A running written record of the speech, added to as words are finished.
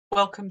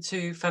Welcome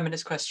to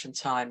Feminist Question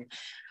Time,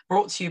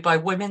 brought to you by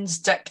Women's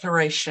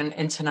Declaration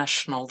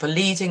International, the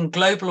leading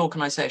global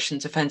organisation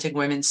defending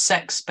women's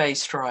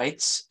sex-based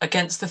rights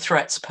against the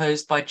threats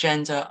posed by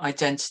gender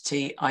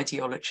identity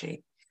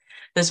ideology.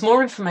 There's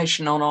more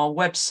information on our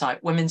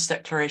website,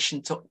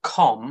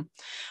 womensdeclaration.com,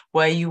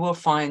 where you will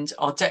find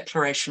our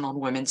Declaration on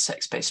Women's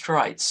Sex-Based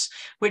Rights,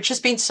 which has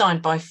been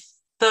signed by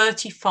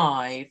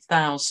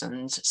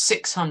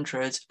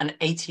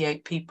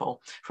 35,688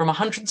 people from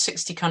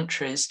 160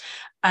 countries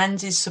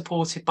and is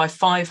supported by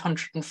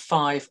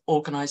 505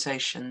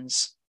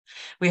 organisations.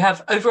 We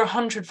have over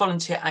 100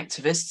 volunteer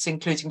activists,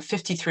 including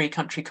 53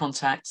 country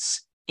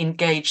contacts,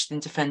 engaged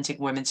in defending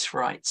women's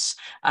rights,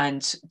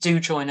 and do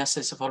join us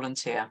as a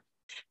volunteer.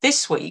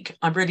 This week,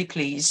 I'm really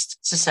pleased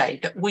to say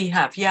that we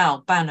have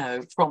Yal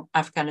Bano from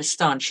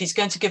Afghanistan. She's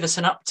going to give us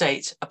an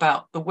update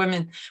about the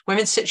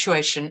women's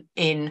situation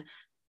in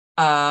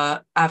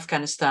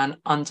Afghanistan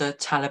under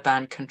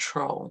Taliban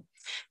control.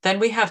 Then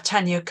we have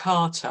Tanya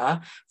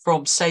Carter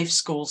from Safe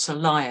Schools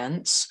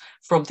Alliance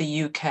from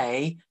the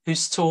UK,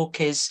 whose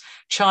talk is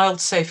Child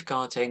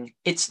Safeguarding,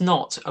 It's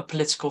Not a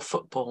Political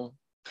Football.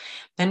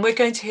 Then we're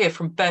going to hear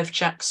from Bev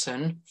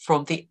Jackson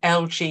from the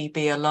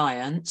LGB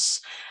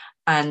Alliance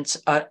and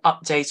an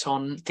update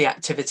on the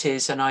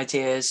activities and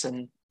ideas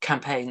and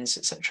campaigns,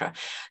 etc.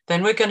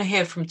 Then we're going to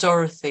hear from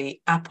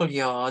Dorothy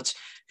Appleyard,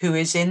 who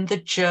is in the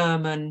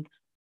German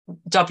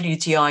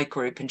WDI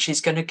group, and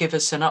she's going to give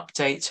us an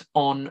update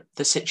on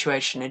the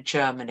situation in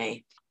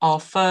Germany. Our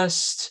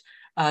first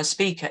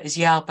speaker is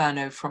Yal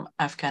Bano from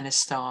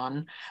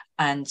Afghanistan,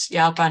 and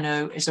Yal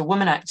Bano is a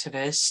woman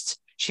activist.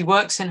 She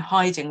works in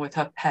hiding with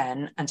her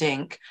pen and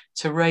ink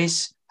to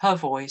raise her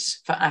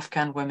voice for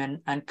Afghan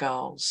women and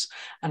girls.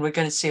 And we're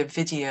going to see a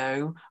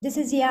video. This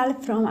is Yal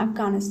from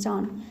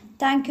Afghanistan.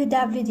 Thank you,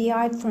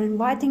 WDI, for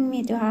inviting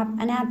me to have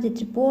an update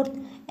report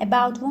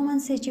about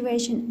women's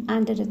situation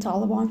under the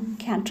Taliban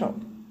control.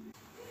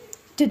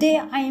 Today,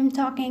 I am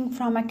talking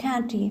from a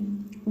country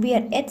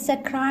where it's a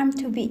crime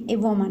to be a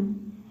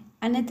woman,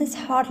 and it is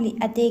hardly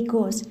a day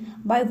goes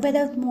by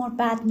without more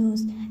bad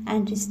news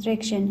and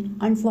restriction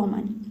on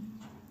women.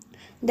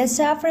 The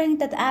suffering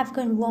that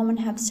Afghan women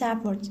have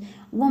suffered,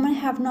 women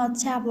have not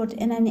suffered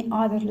in any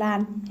other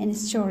land in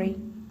history.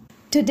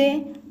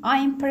 Today, I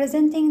am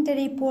presenting the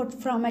report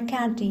from a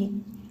country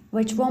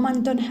which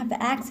women don't have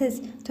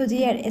access to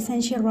their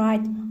essential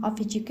right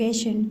of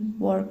education,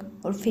 work,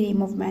 or free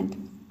movement.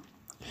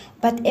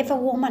 But if a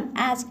woman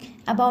asks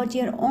about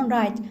your own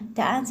right,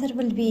 the answer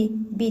will be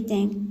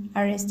beating,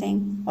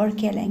 arresting, or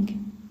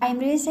killing. I am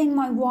raising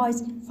my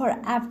voice for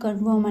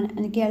Afghan women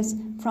and girls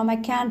from a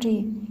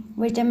country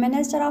which the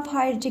Minister of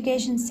Higher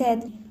Education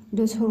said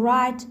those who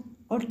write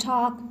or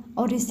talk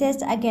or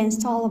resist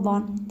against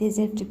Taliban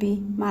deserve to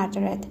be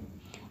murdered.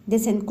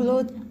 This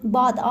includes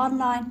both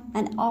online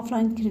and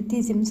offline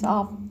criticisms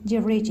of the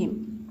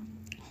regime.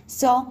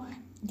 So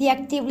they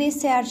actively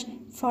search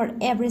for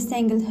every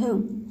single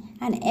home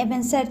and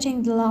even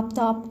searching the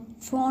laptop,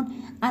 phone,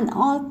 and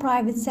all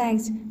private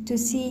things to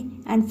see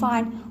and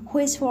find who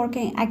is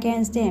working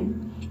against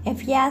them.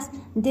 If yes,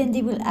 then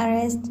they will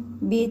arrest,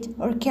 beat,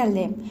 or kill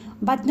them.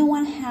 But no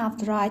one has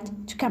the right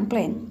to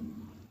complain.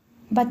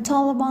 But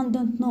Taliban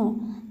don't know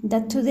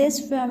that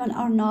today's women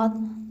are not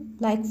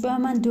like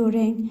women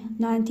during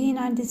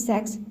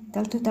 1996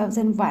 till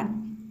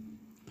 2001.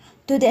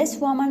 Today's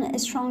women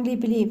strongly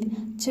believe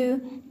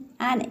too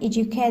an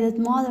educated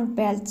mother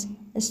builds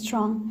a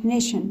strong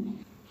nation,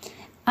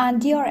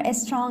 and they are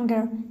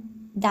stronger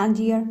than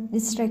their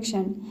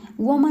restriction.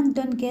 Women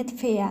don't get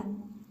fear.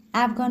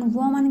 Afghan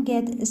women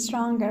get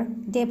stronger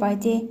day by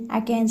day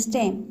against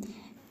them,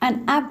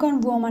 and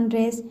Afghan women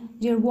raise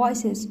their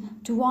voices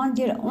to want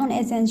their own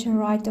essential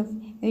right of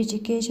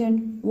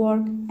education,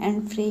 work,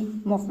 and free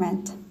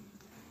movement.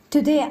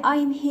 Today I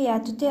am here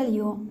to tell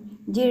you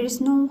there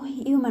is no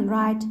human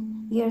right,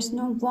 there is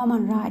no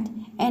woman right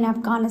in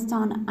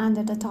Afghanistan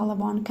under the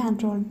Taliban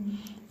control.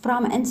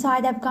 From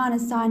inside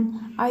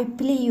Afghanistan, I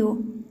plead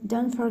you,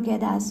 don't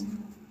forget us.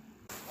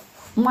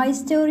 My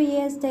story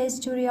is the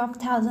story of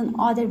 1,000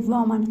 other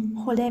women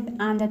who live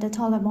under the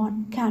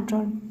Taliban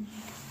control.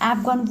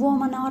 Afghan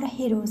women are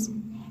heroes.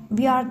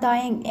 We are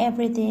dying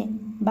every day,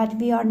 but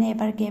we are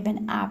never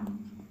given up.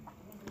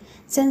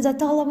 Since the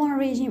Taliban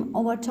regime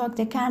overtook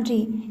the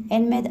country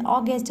in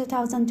mid-August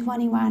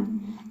 2021,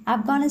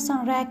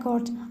 Afghanistan's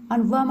record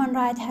on women's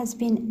rights has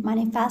been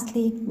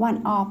manifestly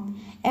one of,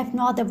 if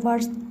not the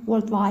worst,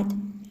 worldwide.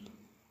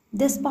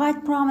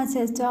 Despite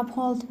promises to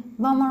uphold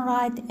women's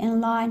rights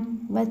in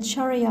line with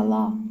Sharia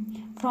law,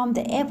 from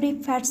the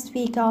every first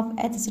week of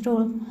its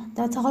rule,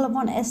 the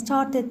Taliban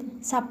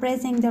started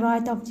suppressing the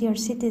rights of their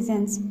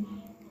citizens,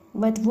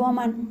 with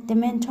women the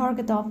main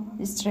target of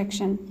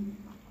restriction,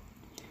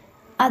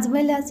 as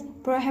well as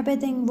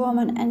prohibiting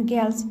women and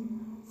girls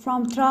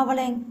from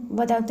traveling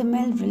without a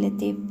male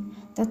relative.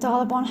 The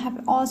Taliban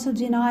have also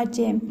denied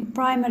them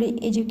primary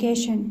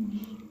education,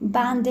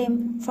 banned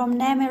them from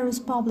numerous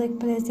public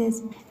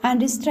places,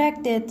 and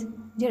restricted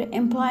their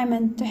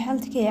employment to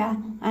healthcare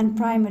and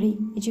primary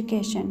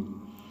education.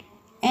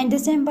 In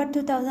December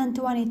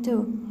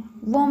 2022,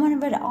 women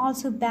were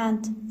also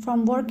banned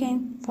from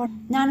working for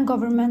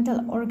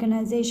non-governmental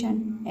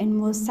organizations in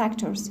most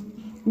sectors.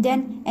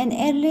 Then, in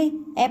early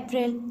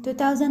April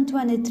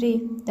 2023,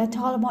 the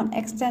Taliban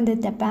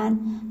extended the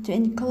ban to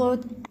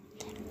include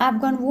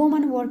Afghan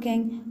women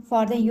working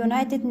for the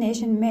United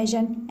Nations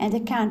mission in the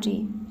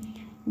country.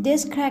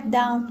 This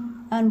crackdown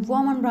on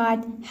women's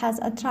rights has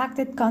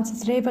attracted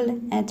considerable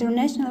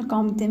international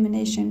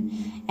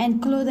condemnation,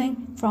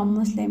 including from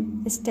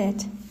Muslim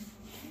states.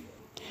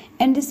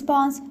 In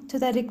response to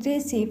the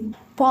regressive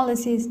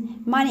policies,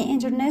 many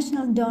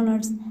international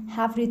donors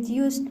have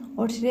reduced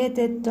or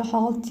threatened to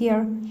halt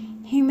their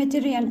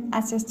humanitarian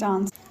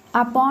assistance,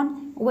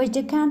 upon which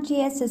the country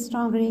is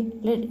strongly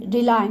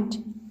reliant.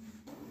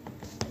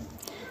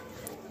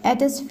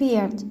 It is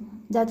feared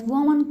that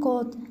women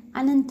could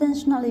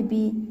unintentionally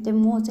be the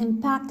most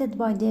impacted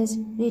by this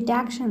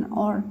reduction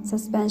or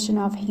suspension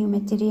of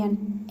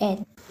humanitarian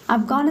aid.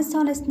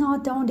 Afghanistan is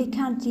not the only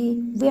country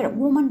where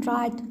women's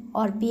rights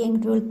are being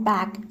rolled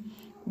back.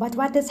 But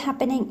what is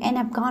happening in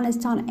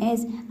Afghanistan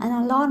is an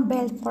alarm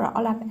bell for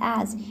all of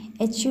us.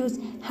 It shows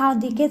how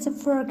decades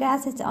of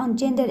progress on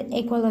gender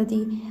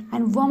equality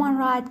and women's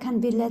rights can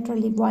be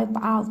literally wiped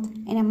out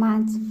in a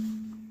month.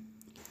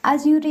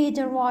 As you read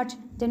or watch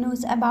the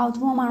news about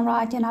women's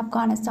rights in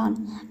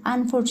Afghanistan,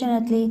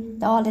 unfortunately,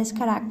 the all is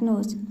correct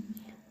news.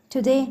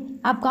 Today,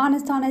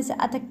 Afghanistan is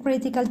at a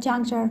critical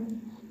juncture.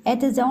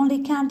 It is the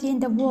only country in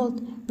the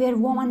world where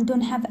women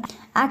don't have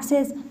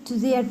access to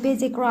their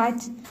basic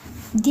rights.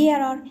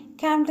 There are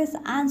countless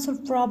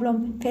unsolved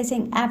problems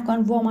facing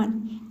Afghan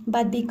women,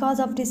 but because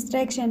of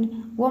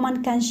restriction,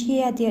 women can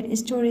share their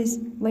stories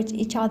with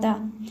each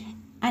other.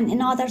 And on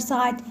the other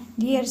side,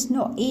 there is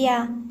no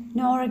ear,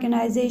 no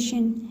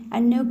organization,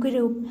 and no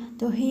group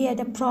to hear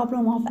the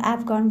problem of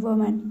Afghan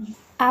women.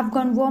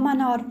 Afghan women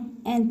are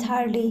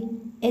entirely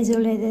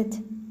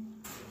isolated.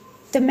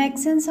 To make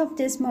sense of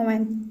this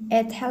moment,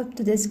 it helped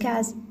to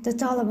discuss the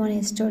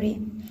Taliban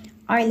story.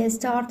 I'll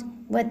start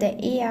with the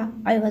year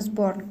I was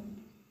born.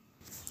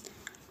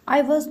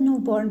 I was a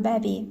newborn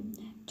baby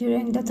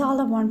during the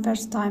Taliban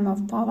first time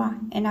of power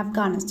in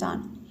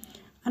Afghanistan,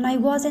 and I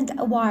wasn't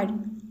aware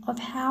of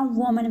how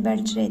women were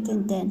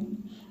treated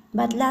then.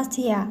 But last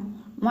year,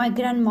 my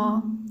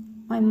grandma,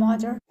 my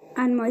mother,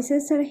 and my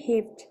sister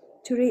helped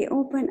to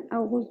reopen a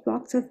old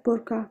box of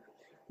burqa,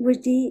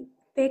 which they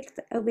picked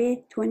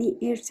away 20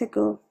 years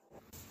ago.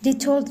 They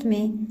told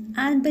me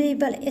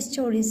unbelievable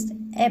stories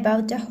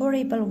about the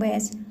horrible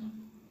ways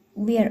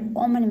where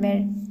women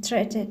were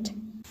treated.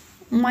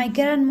 My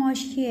grandma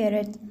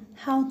shared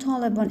how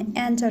Taliban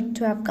entered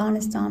to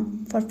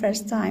Afghanistan for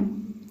first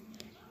time.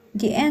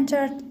 They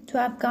entered to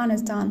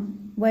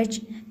Afghanistan,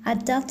 which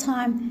at that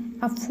time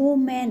a few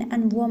men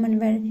and women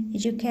were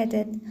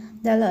educated.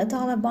 The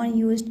Taliban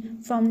used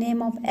from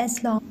name of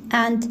Islam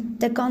and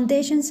the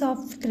conditions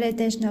of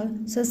traditional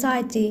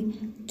society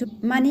to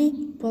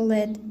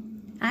manipulate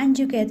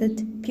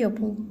uneducated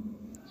people.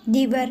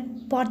 They were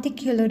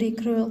particularly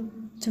cruel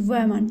to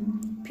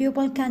women.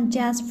 People can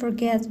just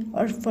forget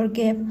or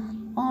forgive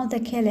all the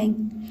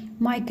killing.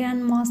 My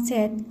grandma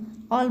said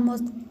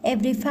almost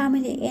every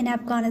family in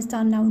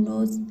Afghanistan now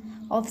knows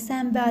of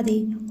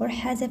somebody or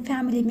has a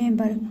family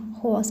member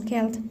who was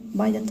killed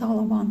by the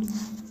Taliban.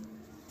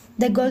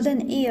 The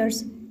golden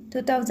years,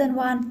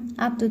 2001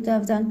 up to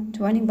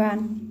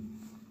 2021.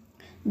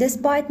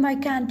 Despite my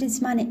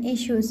country's many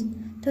issues,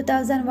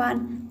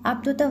 2001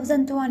 up to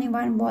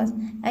 2021 was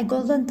a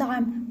golden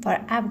time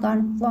for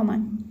Afghan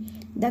women.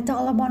 The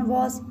Taliban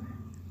was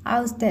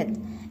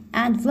ousted,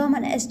 and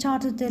women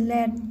started to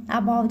learn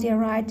about their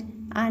rights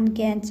and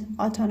gained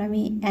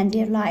autonomy in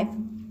their life.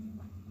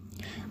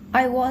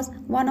 I was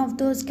one of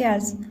those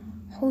girls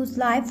whose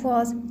life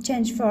was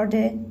changed for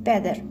the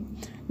better.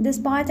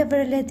 Despite of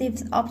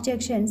relatives'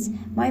 objections,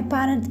 my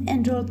parents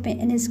enrolled me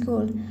in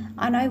school,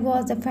 and I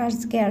was the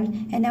first girl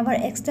in our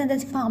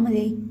extended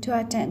family to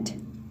attend.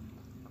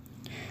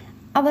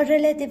 Our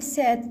relatives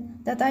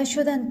said that I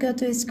shouldn't go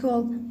to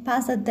school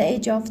past the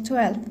age of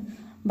 12,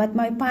 but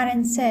my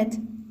parents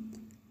said,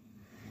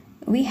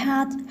 "We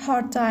had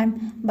hard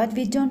time, but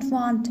we don't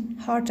want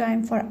hard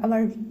time for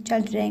our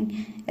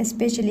children,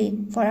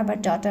 especially for our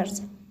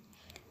daughters."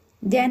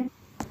 Then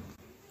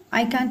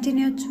I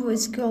continued to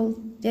school,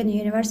 then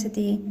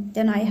university,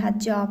 then I had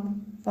job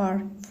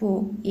for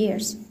 4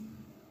 years.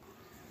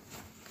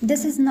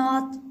 This is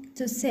not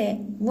to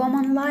say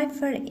women's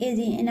life were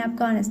easy in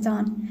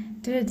Afghanistan.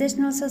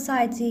 Traditional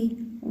society,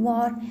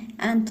 war,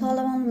 and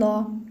Taliban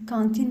law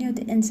continued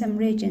in some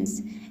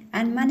regions,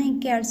 and many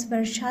girls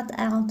were shut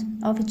out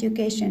of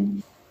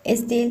education.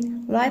 Still,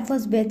 life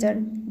was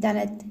better than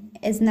it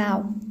is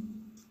now.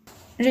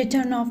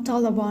 Return of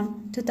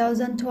Taliban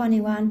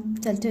 2021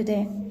 till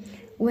today.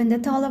 When the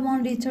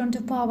Taliban returned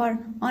to power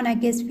on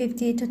August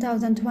 50,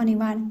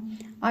 2021,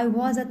 I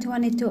was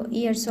 22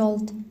 years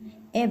old.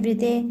 Every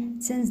day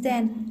since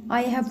then,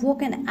 I have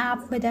woken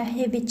up with a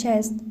heavy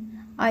chest.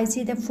 I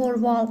see the four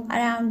wall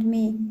around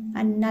me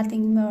and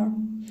nothing more.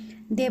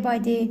 Day by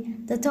day,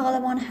 the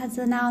Taliban has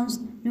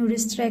announced new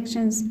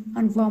restrictions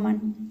on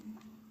women.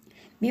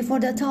 Before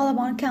the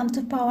Taliban came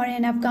to power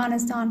in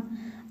Afghanistan,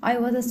 I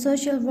was a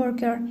social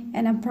worker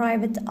in a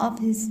private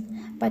office,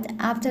 but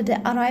after the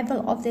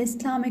arrival of the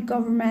Islamic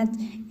government,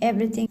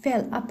 everything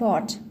fell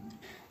apart.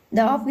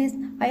 The office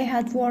I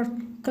had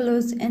worked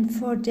closed in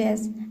 4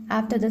 days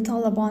after the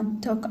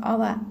Taliban took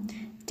over.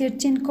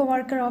 13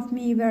 co-workers of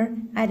me were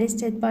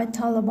arrested by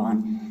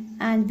Taliban,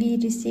 and we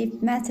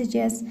received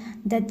messages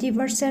that they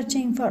were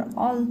searching for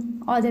all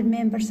other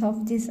members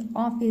of this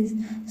office,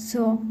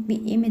 so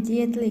we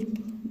immediately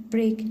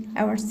break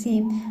our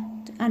SIM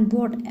and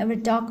board our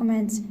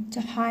documents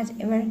to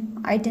hide our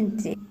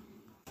identity.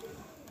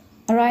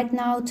 Right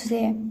now,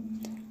 today,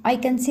 I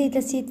can see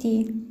the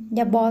city,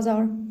 the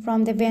bazaar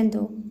from the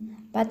window,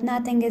 but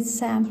nothing is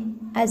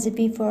same as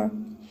before.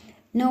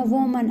 No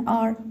women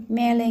are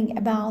milling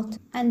about,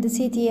 and the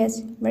city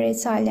is very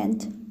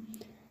silent.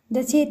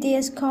 The city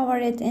is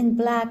covered in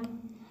black.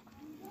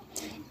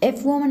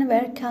 If women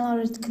wear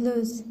colored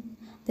clothes,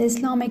 the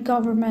Islamic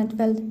government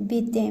will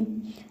beat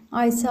them.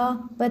 I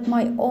saw with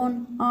my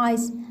own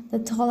eyes the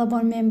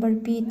Taliban member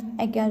beat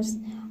a girl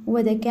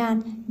with a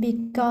gun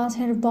because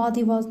her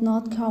body was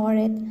not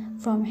covered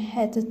from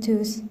head to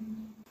toe.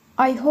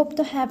 I hope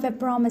to have a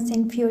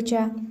promising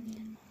future,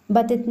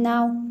 but it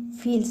now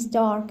feels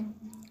dark.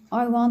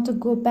 I want to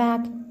go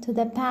back to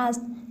the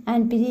past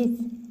and breathe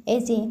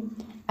easy.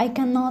 I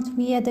cannot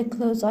wear the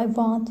clothes I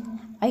want.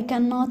 I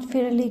cannot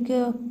freely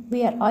go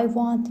where I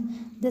want.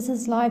 This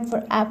is life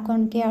for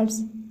Afghan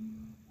girls.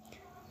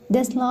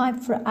 This life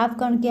for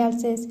Afghan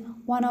girls is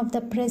one of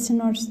the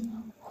prisoners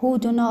who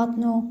do not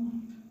know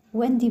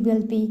when they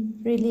will be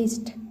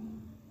released.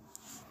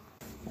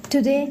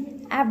 Today,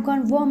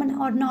 Afghan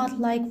women are not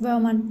like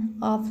women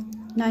of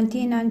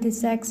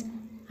 1996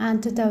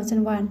 and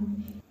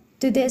 2001.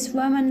 Today's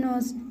women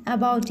knows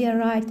about their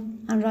right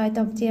and right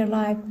of their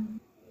life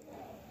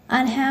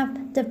and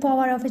have the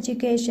power of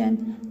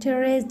education to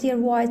raise their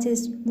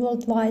voices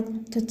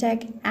worldwide to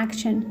take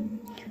action.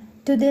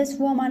 Today's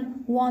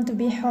women want to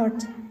be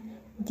heard.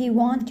 They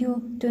want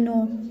you to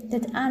know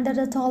that under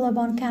the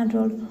Taliban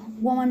control,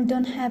 women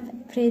don't have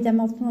freedom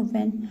of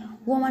movement.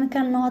 Women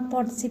cannot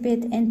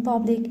participate in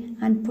public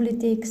and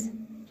politics.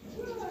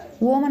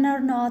 Women are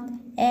not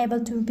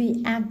able to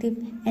be active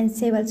in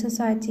civil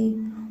society.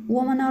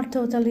 Women are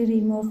totally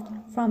removed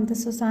from the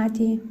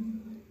society.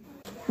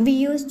 We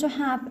used to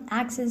have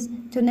access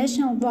to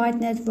nationwide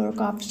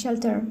network of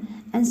shelter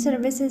and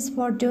services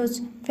for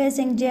those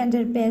facing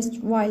gender-based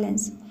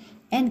violence,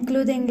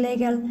 including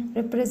legal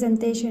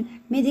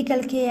representation,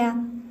 medical care,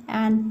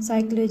 and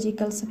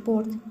psychological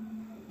support.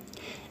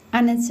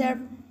 And it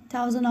served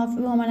thousands of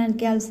women and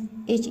girls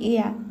each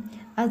year.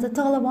 As the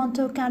Taliban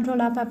took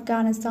control of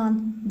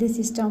Afghanistan, the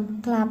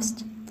system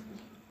collapsed.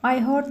 I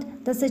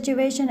heard the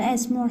situation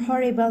is more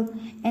horrible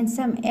in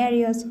some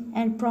areas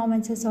and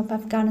provinces of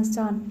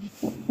Afghanistan,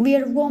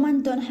 where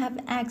women don't have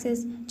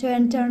access to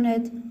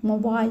internet,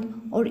 mobile,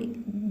 or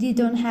they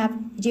don't have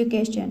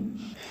education.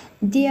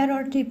 There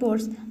are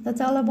reports the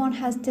Taliban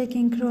has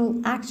taken cruel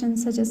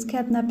actions such as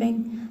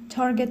kidnapping,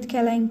 target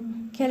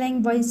killing,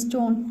 killing by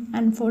stone,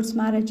 and forced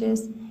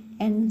marriages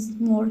in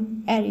more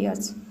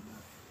areas.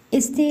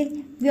 Still,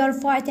 we are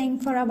fighting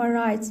for our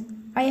rights.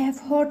 I have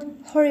heard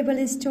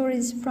horrible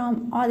stories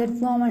from other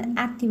women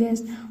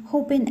activists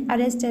who've been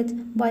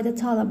arrested by the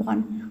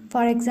Taliban.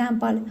 For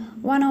example,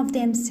 one of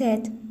them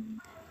said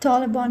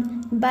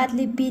Taliban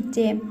badly beat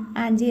them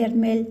and their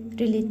male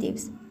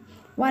relatives.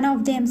 One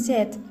of them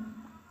said,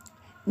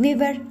 "We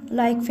were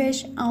like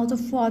fish out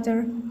of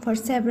water for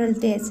several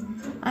days."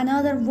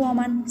 Another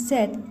woman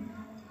said,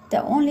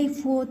 "The only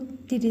food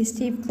they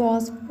received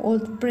was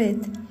old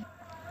bread.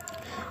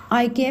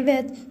 I gave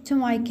it to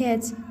my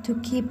kids to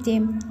keep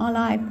them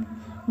alive.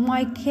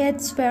 My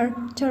kids were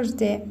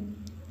thirsty.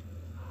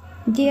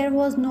 There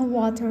was no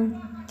water.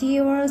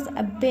 There was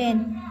a bin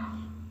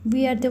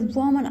where the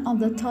women of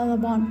the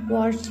Taliban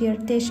washed their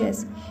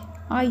dishes.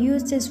 I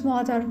used this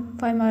water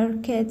for my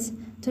kids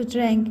to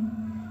drink.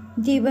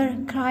 They were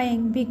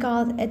crying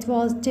because it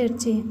was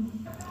dirty."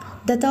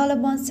 The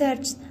Taliban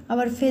searched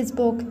our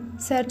Facebook,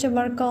 searched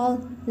our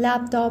call,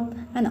 laptop,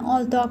 and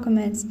all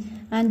documents,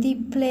 and they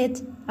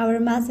played our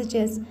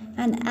messages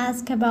and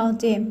asked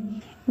about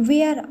them.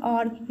 "Where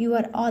are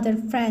your other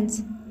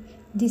friends?"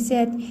 They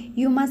said,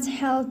 "You must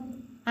help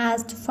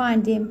us to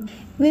find them."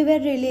 We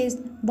were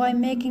released by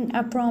making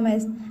a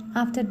promise.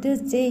 After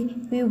this day,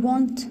 we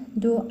won't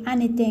do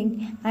anything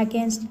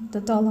against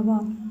the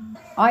Taliban.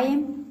 I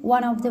am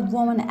one of the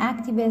women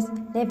activists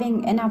living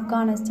in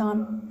Afghanistan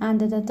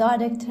under the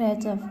direct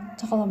threat of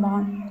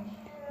Taliban.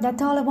 The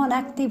Taliban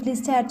actively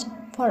search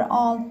for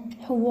all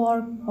who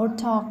work or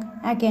talk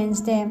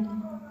against them.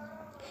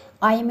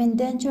 I am in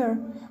danger,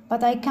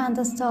 but I can't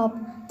stop.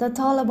 The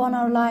Taliban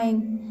are lying.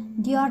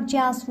 They are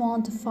just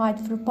want to fight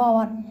for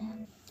power.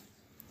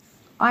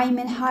 I am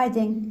in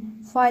hiding,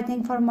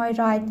 fighting for my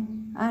right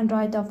and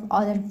right of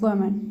other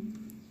women.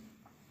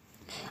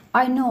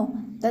 I know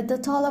that the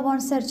Taliban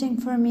are searching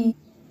for me,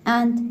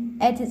 and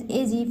it is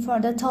easy for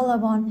the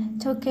Taliban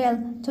to kill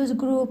those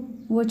groups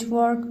which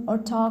work or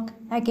talk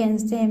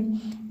against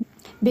them.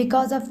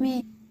 Because of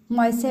me,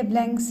 my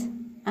siblings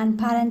and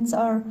parents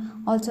are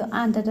also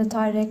under the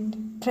direct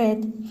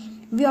threat.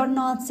 We are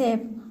not safe.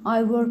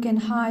 I work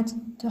and hide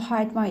to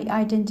hide my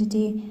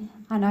identity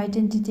and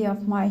identity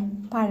of my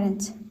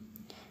parents.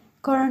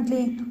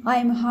 Currently, I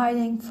am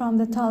hiding from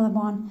the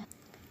Taliban,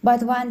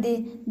 but one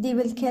day they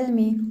will kill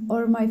me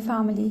or my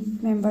family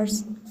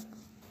members.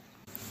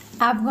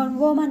 Afghan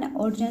women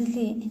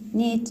urgently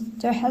need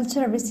to health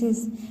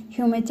services,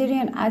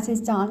 humanitarian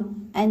assistance,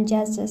 and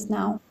justice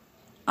now.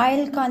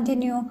 I'll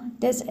continue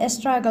this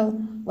struggle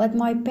with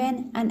my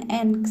pen and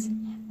inks,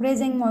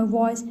 raising my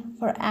voice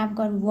for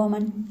Afghan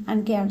women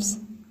and girls.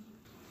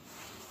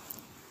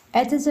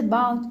 It is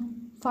about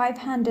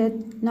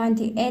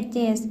 598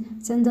 days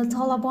since the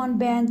Taliban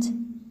banned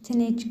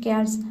teenage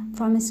girls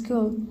from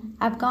school.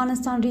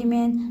 Afghanistan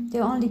remains the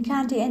only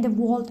country in the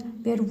world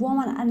where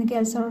women and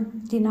girls are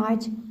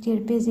denied their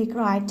basic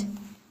right.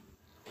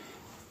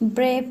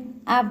 Brave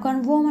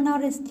Afghan women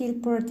are still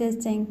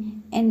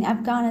protesting in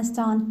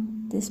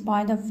Afghanistan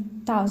despite of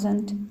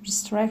thousand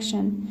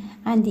restrictions,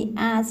 and they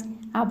ask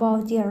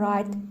about their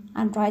right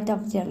and right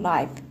of their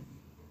life.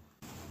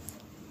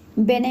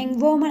 Banning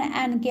women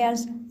and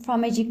girls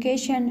from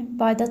education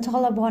by the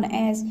Taliban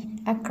is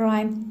a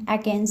crime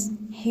against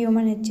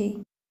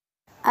humanity.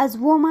 As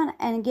women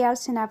and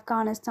girls in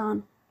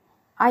Afghanistan,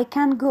 I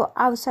can't go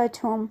outside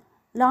home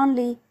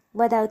lonely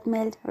without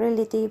male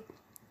relative.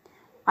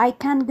 I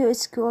can't go to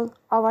school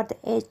over the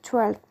age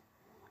 12.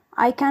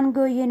 I can't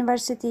go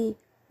university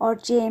or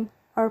gym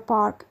or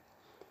park.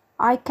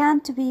 I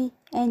can't be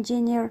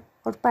engineer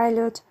or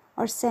pilot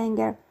or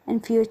singer in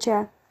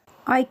future.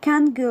 I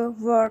can't go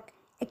work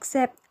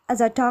except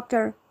as a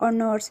doctor or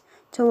nurse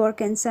to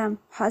work in some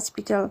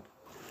hospital.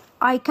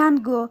 I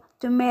can't go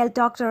to male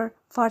doctor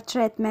for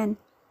treatment.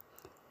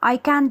 I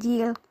can't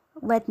deal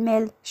with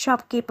male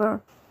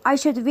shopkeeper. I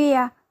should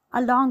wear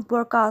a long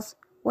burqas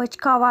which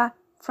cover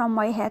from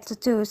my head to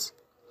toes.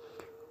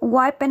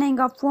 Wiping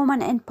of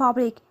women in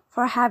public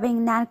for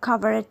having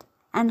non-covered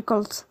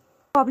ankles.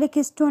 Public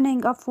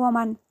stoning of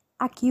women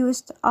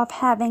accused of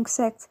having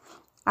sex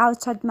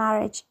outside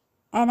marriage.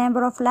 A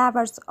number of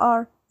lovers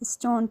are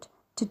stoned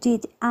to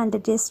death under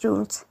these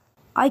rules.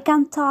 I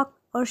can talk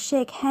or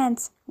shake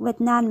hands with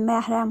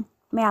non-mahram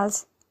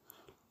males.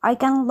 I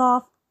can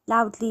laugh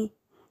loudly.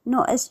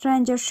 No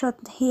stranger should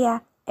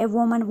hear a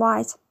woman's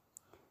voice.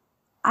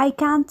 I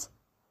can't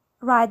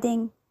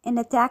riding in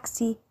a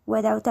taxi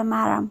without a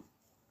mahram.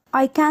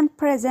 I can't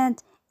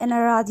present in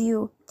a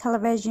radio,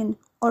 television,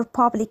 or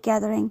public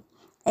gathering.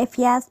 If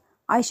yes,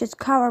 I should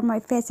cover my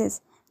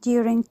faces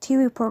during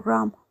TV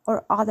program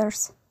or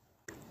others.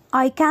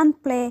 I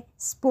can't play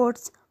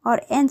sports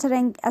or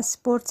entering a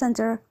sports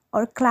center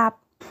or club.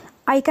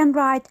 I can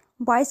ride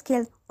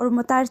bicycle or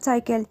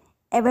motorcycle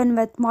even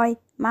with my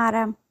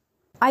mahram.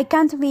 I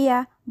can't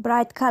wear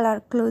bright color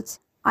clothes.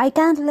 I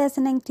can't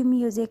listening to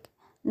music,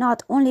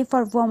 not only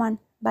for women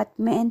but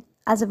men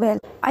as well.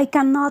 I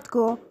cannot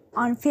go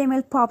on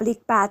female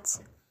public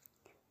baths.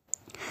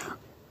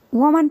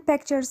 Women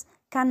pictures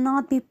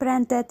cannot be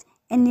printed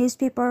in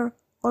newspaper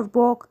or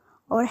book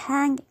or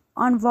hang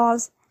on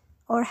walls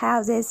or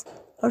houses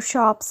or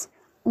shops.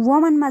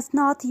 Women must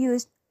not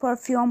use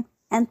perfume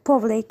in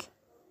public.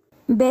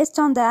 Based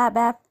on the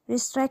above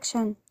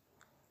restriction,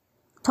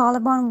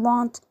 Taliban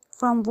want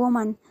from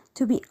women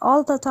to be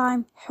all the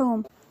time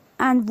home,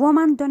 and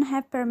women don't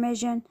have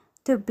permission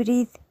to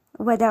breathe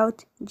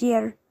without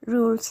their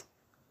rules.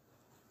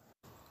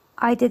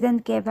 I didn't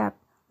give up,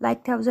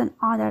 like thousand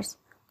others,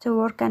 to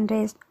work and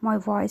raise my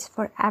voice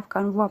for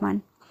Afghan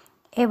women,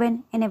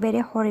 even in a very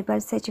horrible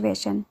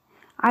situation.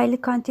 I'll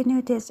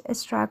continue this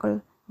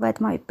struggle with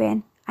my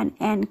pen and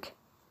ink.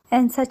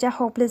 In such a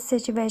hopeless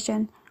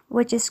situation,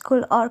 which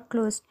schools are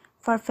closed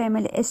for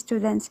female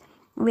students,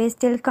 we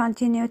still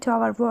continue to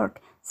our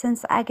work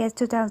since August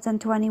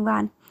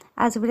 2021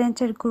 as a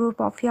volunteer group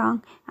of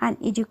young and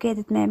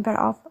educated members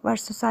of our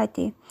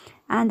society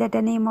under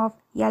the name of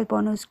Yal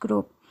Bonus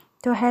Group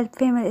to help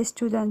female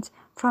students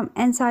from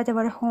inside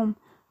our home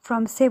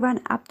from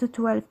 7 up to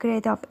 12th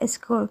grade of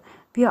school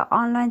via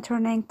online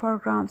training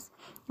programs,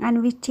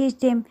 and we teach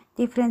them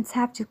different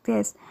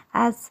subjects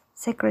as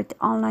secret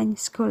online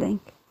schooling.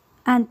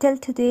 Until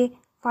today,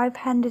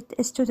 500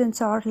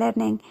 students are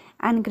learning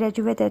and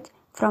graduated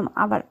from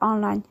our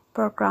online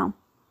program.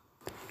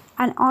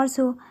 And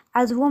also,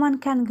 as women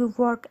can go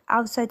work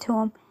outside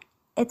home,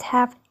 it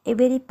have a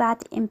very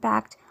bad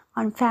impact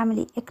on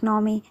family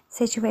economy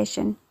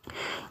situation.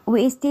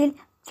 We still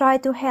try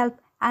to help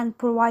and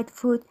provide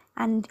food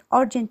and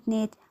urgent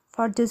need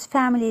for those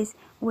families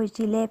which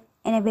live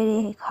in a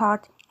very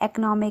hard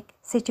economic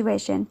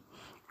situation.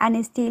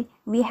 And still,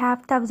 we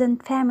have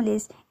thousand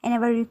families in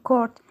our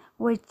record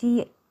which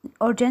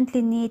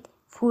urgently need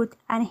food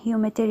and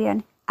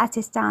humanitarian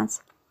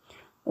assistance.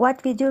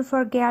 What we do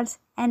for girls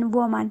and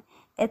women,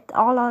 it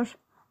all are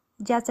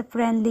just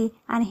friendly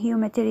and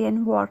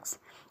humanitarian works.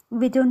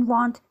 We don't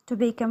want to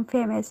become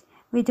famous.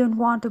 We don't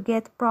want to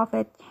get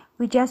profit.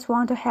 We just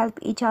want to help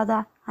each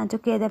other and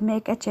together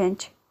make a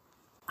change.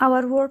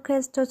 Our work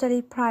is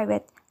totally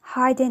private,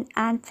 hidden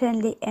and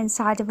friendly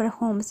inside our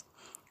homes,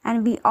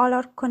 and we all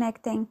are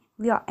connecting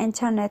via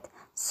internet,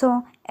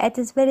 so it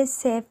is very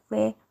safe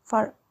way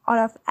for all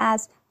of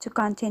us to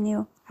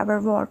continue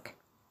our work.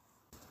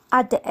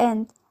 At the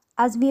end,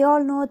 as we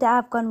all know the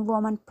Afghan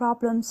woman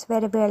problems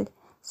very well,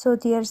 so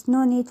there's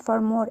no need for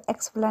more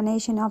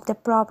explanation of the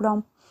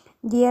problem.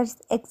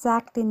 There's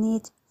exactly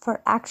need for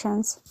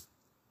actions.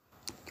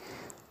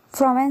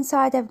 From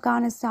inside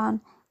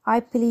Afghanistan,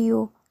 I plea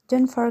you,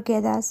 don't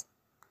forget us.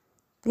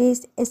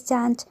 Please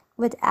stand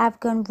with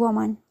Afghan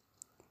women.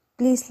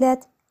 Please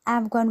let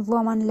Afghan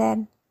women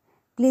learn.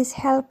 Please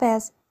help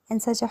us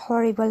in such a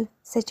horrible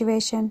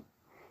situation.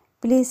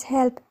 Please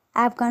help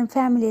Afghan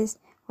families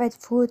with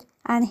food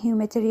and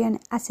humanitarian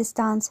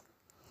assistance.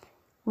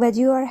 With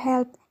your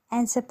help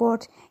and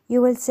support,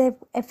 you will save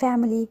a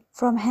family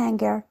from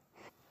hunger.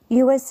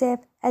 You will save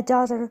a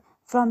daughter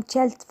from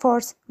child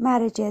forced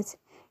marriages.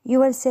 You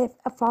will save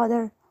a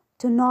father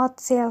to not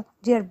sell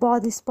their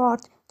body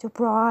part to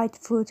provide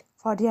food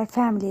for their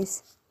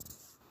families.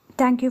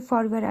 Thank you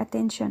for your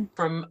attention.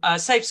 From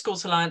Safe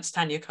Schools Alliance,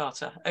 Tanya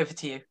Carter, over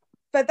to you.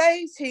 For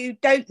those who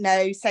don't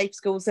know Safe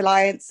Schools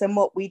Alliance and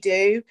what we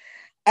do,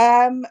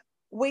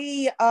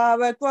 we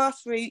are a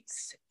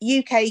grassroots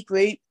UK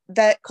group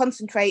that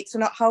concentrates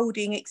on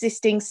upholding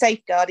existing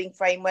safeguarding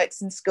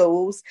frameworks in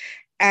schools,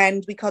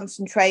 and we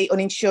concentrate on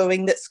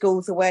ensuring that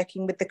schools are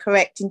working with the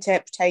correct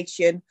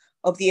interpretation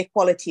of the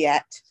Equality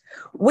Act.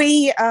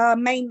 We are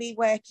mainly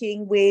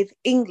working with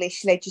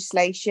English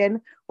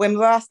legislation. When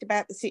we're asked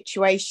about the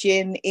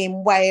situation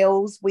in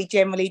Wales, we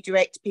generally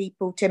direct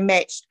people to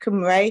Met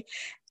Cymru,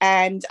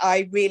 and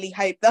I really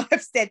hope that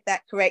I've said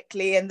that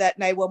correctly and that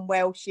no one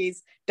Welsh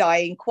is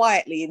dying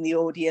quietly in the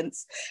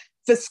audience.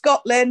 For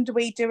Scotland,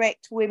 we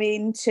direct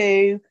women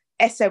to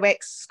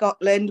SOX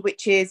Scotland,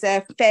 which is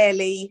a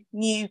fairly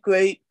new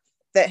group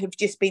that have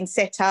just been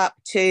set up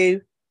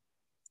to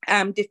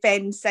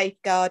defend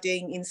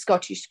safeguarding in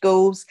Scottish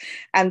schools.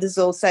 And there's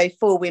also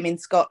For Women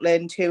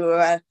Scotland, who are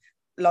a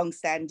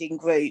long-standing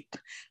group.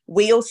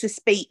 We also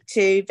speak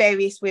to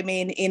various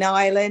women in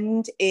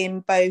Ireland, in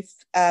both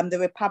the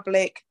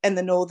Republic and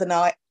the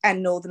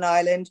Northern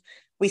Ireland.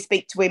 We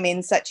speak to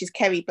women such as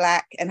Kerry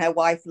Black and her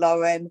wife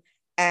Lauren,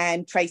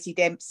 and Tracy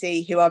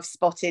Dempsey, who I've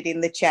spotted in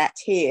the chat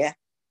here.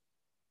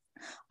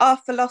 Our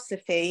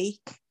philosophy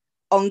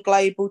on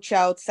global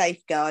child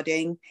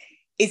safeguarding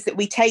is that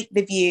we take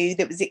the view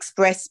that was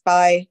expressed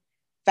by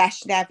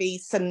Vaishnavi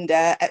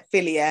Sundar at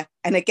Philia.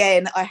 And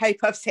again, I hope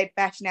I've said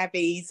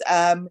Vaishnavi's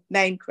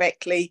name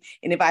correctly,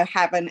 and if I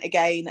haven't,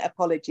 again,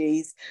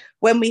 apologies.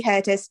 When we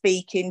heard her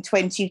speak in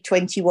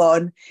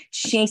 2021,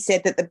 she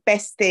said that the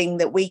best thing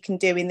that we can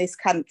do in this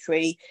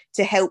country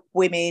to help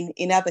women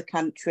in other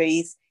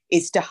countries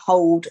is to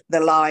hold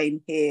the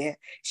line here.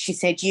 She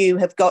said, you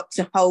have got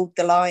to hold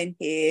the line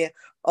here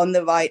on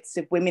the rights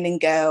of women and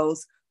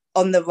girls,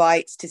 on the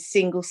rights to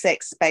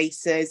single-sex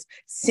spaces,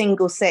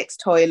 single-sex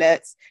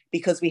toilets,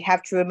 because we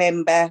have to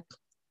remember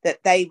that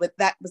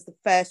that was the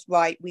first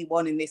right we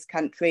won in this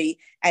country,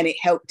 and it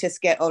helped us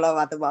get all our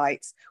other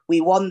rights. We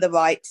won the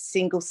right to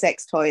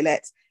single-sex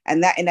toilets,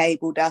 and that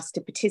enabled us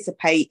to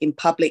participate in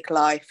public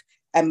life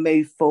and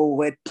move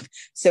forward.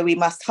 So we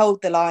must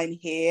hold the line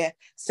here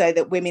so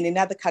that women in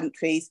other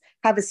countries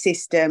have a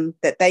system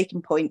that they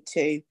can point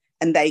to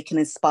and they can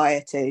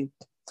aspire to.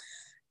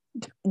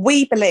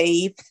 We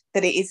believe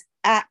that it is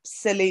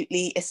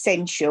absolutely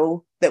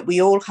essential that we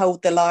all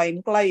hold the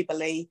line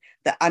globally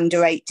that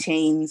under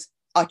 18s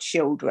are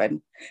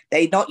children.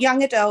 They're not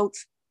young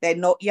adults, they're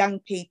not young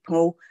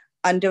people.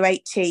 Under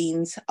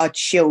 18s are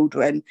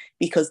children,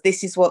 because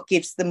this is what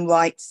gives them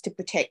rights to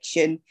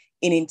protection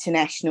in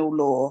international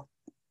law.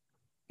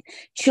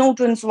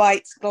 Children's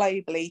rights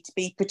globally to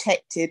be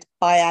protected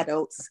by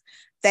adults,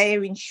 they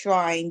are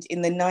enshrined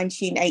in the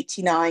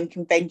 1989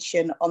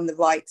 Convention on the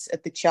Rights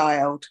of the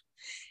Child.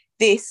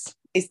 This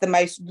is the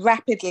most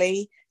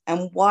rapidly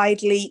and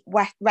widely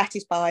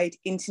ratified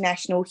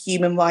international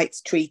human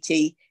rights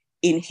treaty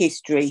in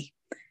history.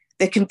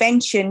 The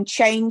convention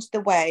changed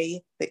the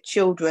way that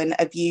children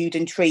are viewed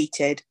and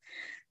treated.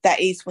 That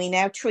is, we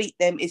now treat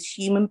them as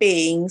human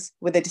beings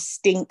with a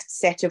distinct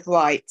set of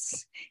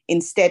rights,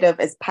 instead of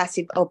as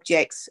passive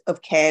objects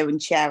of care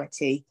and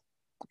charity.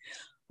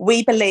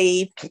 We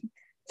believe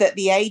that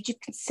the age of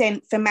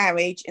consent for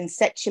marriage and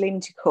sexual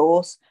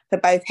intercourse for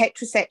both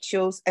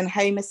heterosexuals and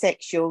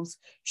homosexuals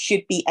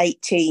should be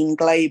 18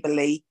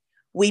 globally.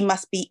 We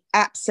must be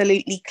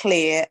absolutely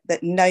clear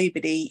that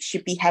nobody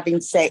should be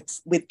having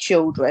sex with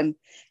children,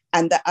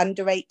 and that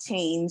under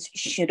 18s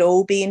should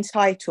all be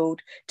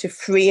entitled to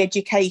free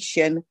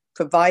education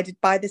provided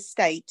by the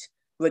state,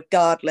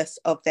 regardless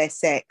of their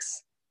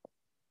sex.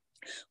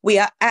 We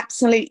are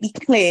absolutely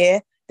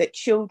clear that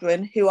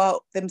children who are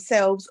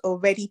themselves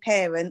already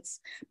parents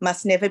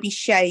must never be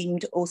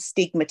shamed or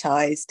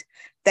stigmatised.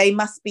 They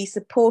must be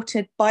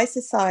supported by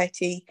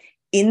society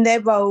in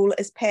their role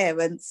as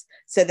parents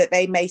so that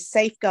they may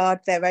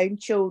safeguard their own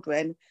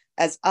children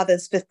as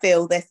others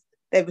fulfil their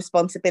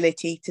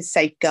responsibility to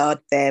safeguard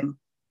them.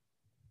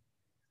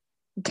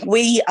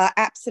 We are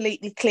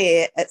absolutely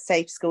clear at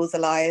Safe Schools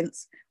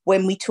Alliance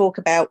when we talk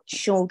about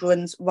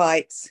children's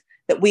rights,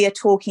 that we are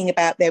talking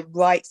about their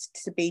right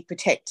to be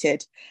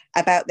protected,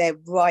 about their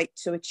right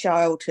to a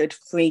childhood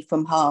free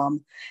from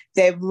harm,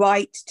 their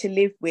right to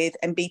live with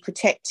and be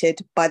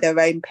protected by their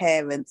own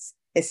parents,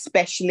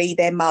 especially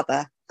their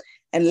mother,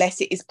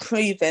 unless it is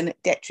proven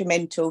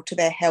detrimental to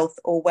their health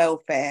or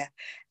welfare,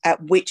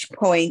 at which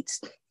point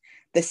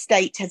the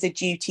state has a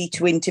duty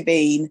to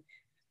intervene.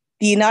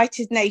 The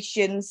United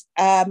Nations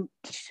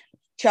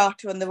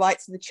Charter on the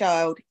Rights of the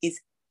Child is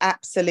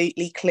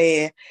absolutely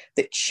clear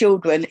that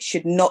children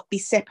should not be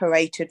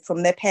separated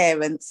from their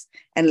parents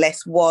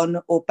unless one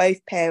or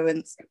both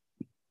parents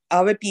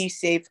are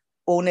abusive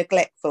or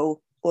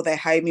neglectful or their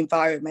home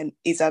environment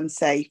is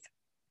unsafe.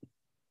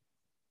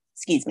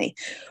 Excuse me.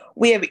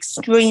 We are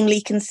extremely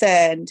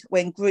concerned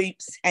when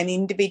groups and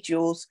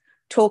individuals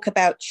talk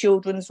about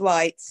children's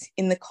rights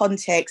in the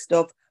context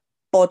of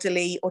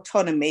bodily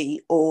autonomy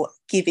or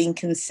giving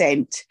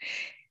consent.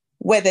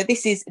 Whether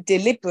this is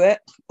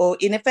deliberate or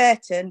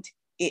inadvertent,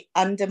 it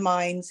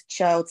undermines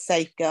child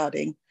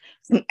safeguarding.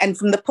 And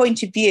from the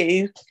point of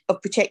view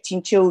of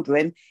protecting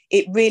children,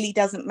 it really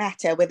doesn't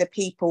matter whether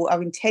people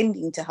are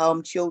intending to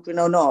harm children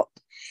or not.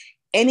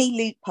 Any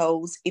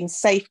loopholes in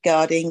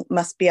safeguarding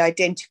must be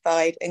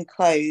identified and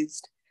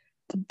closed.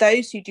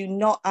 Those who do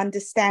not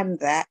understand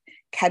that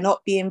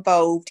cannot be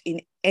involved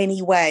in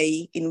any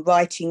way in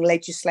writing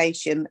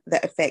legislation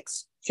that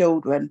affects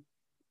children.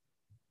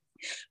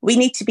 We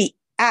need to be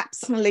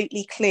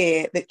absolutely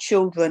clear that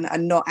children are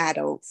not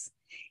adults.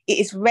 It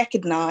is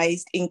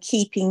recognised in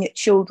keeping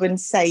children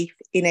safe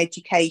in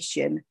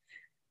education,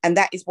 and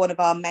that is one of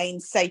our main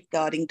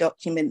safeguarding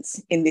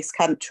documents in this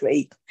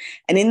country.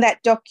 And in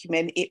that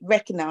document, it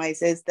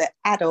recognises that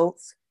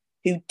adults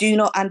who do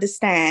not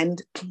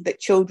understand that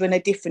children are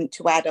different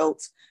to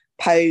adults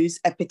pose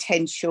a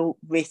potential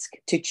risk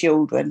to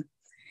children.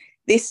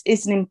 This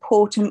is an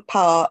important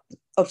part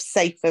of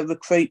safer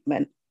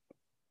recruitment.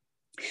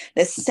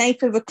 The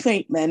safer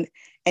recruitment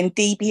and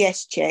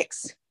DBS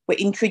checks were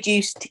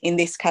introduced in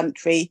this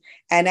country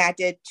and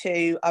added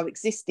to our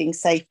existing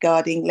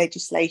safeguarding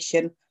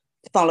legislation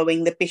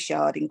following the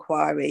Bishard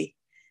inquiry.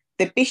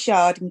 The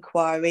Bishard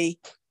inquiry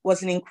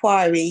was an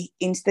inquiry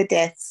into the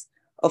deaths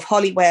of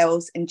Holly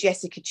Wells and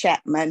Jessica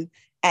Chapman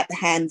at the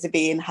hands of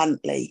Ian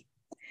Huntley.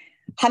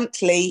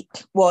 Huntley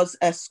was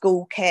a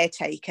school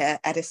caretaker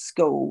at a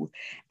school,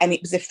 and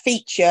it was a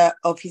feature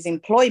of his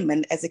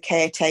employment as a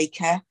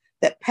caretaker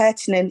that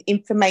pertinent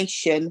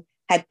information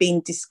had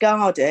been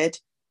discarded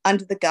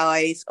under the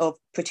guise of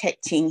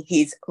protecting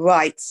his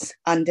rights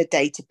under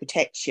data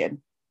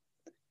protection.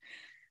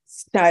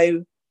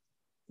 So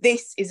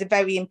this is a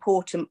very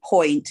important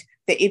point,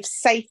 that if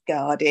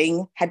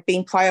safeguarding had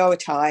been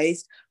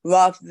prioritised,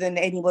 rather than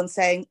anyone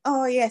saying,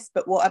 oh yes,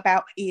 but what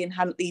about Ian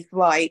Huntley's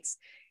rights?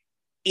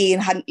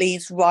 Ian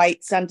Huntley's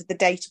rights under the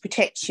Data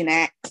Protection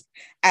Act,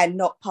 and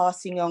not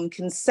passing on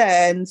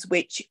concerns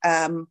which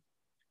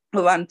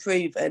were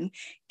unproven.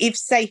 If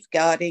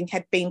safeguarding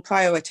had been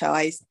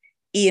prioritised,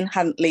 Ian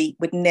Huntley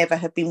would never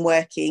have been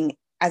working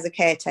as a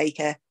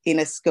caretaker in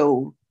a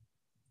school.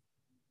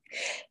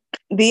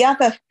 The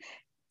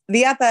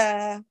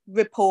other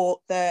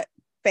report that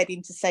fed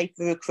into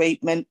safer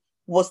recruitment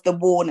was the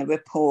Warner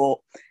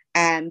report,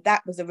 and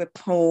that was a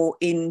report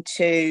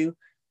into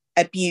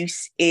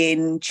abuse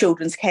in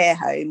children's care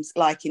homes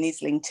like in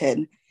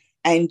Islington.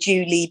 And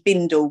Julie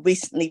Bindel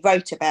recently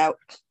wrote about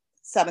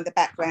some of the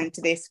background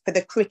to this for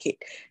the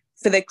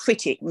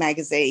Critic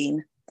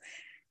magazine.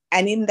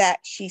 And in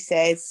that she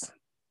says,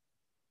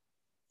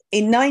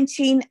 in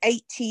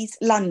 1980s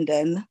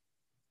London,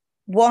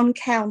 one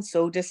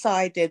council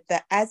decided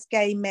that as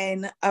gay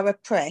men are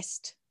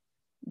oppressed,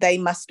 they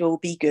must all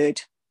be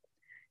good.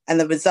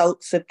 And the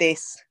results of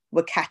this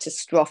were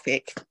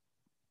catastrophic.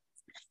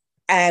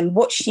 And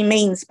what she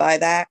means by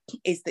that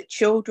is that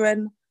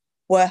children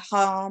were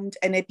harmed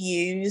and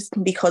abused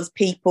because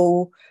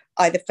people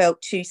either felt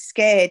too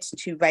scared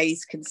to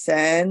raise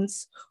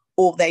concerns,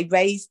 or they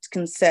raised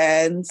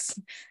concerns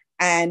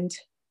and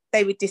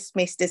they were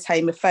dismissed as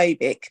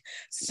homophobic.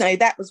 So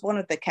that was one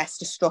of the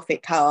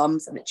catastrophic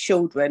harms, that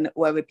children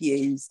were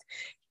abused.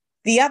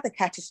 The other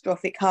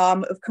catastrophic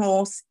harm, of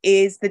course,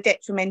 is the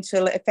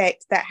detrimental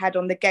effect that had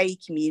on the gay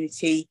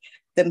community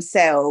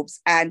themselves,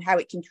 and how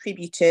it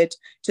contributed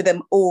to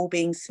them all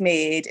being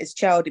smeared as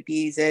child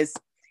abusers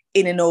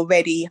in an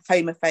already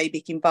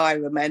homophobic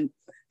environment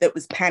that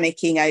was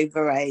panicking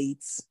over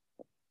AIDS.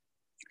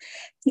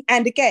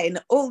 And again,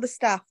 all the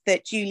stuff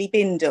that Julie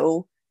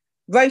Bindel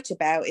wrote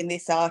about in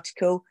this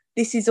article,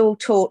 this is all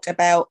taught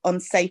about on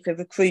safer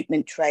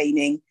recruitment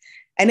training.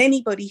 And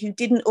anybody who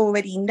didn't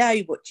already know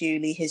what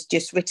Julie has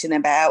just written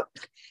about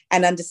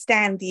and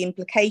understand the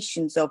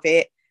implications of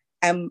it,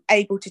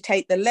 able to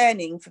take the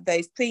learning from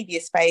those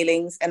previous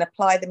failings and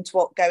apply them to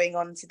what's going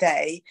on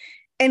today,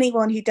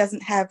 anyone who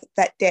doesn't have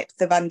that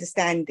depth of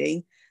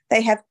understanding,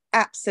 they have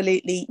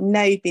absolutely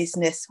no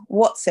business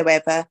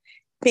whatsoever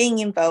being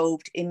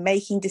involved in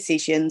making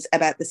decisions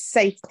about the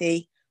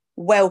safety,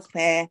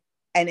 welfare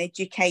and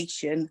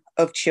education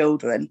of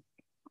children.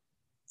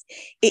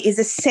 It is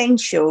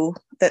essential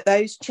that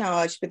those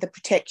charged with the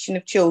protection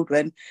of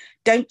children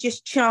don't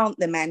just chant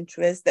the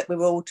mantras that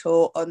we're all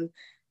taught on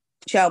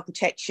child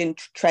protection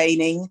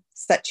training,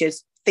 such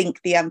as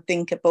think the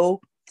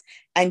unthinkable,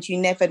 and you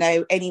never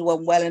know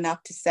anyone well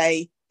enough to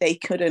say they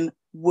couldn't,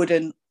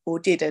 wouldn't, or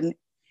didn't.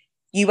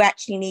 You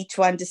actually need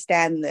to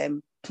understand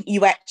them.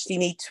 You actually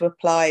need to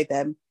apply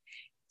them.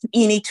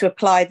 You need to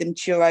apply them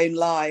to your own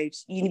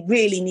lives. You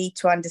really need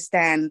to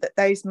understand that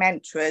those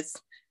mantras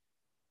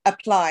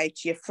apply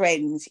to your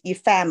friends, your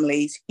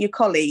families, your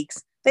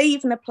colleagues. They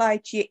even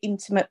apply to your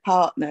intimate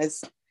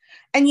partners.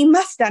 And you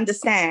must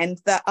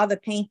understand that other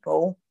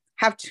people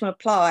have to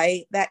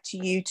apply that to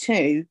you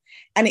too.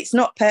 And it's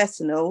not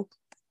personal.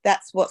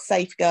 That's what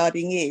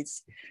safeguarding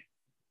is.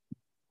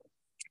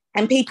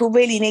 And people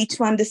really need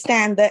to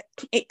understand that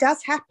it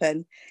does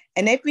happen.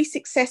 And every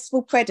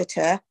successful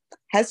predator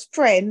has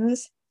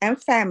friends and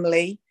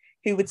family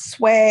who would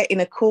swear in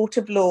a court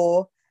of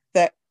law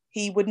that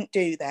he wouldn't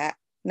do that,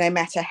 no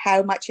matter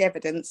how much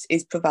evidence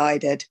is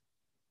provided.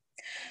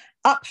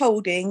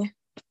 Upholding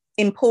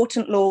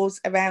important laws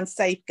around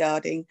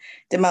safeguarding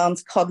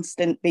demands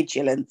constant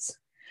vigilance.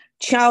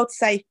 Child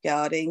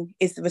safeguarding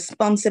is the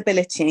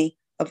responsibility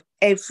of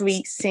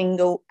every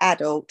single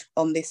adult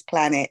on this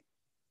planet.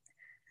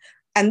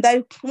 And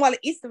while it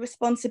is the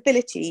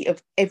responsibility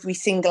of every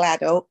single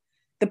adult,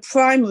 the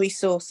primary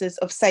sources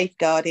of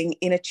safeguarding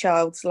in a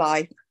child's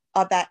life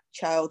are that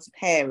child's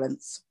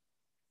parents.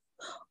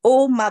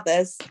 All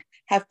mothers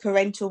have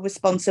parental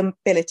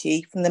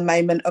responsibility from the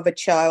moment of a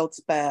child's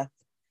birth.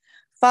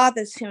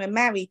 Fathers who are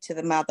married to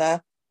the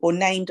mother or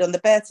named on the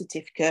birth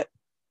certificate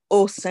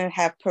also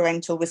have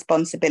parental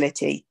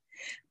responsibility.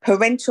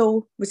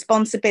 Parental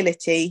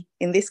responsibility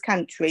in this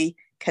country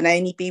can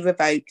only be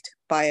revoked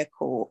by a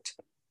court.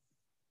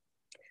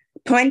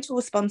 Parental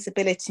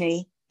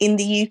responsibility in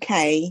the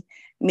UK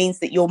means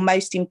that your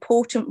most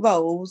important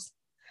roles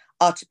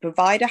are to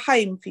provide a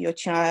home for your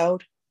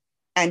child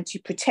and to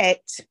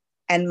protect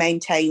and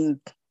maintain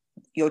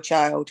your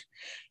child.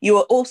 You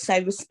are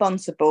also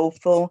responsible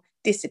for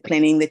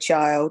disciplining the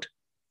child.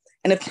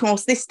 And of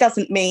course, this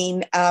doesn't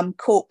mean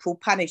corporal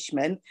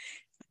punishment.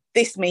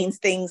 This means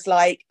things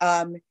like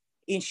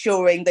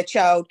ensuring the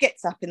child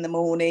gets up in the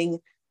morning,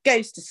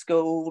 goes to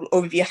school,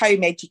 or if you're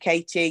home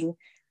educating,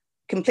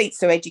 completes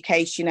their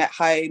education at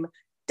home,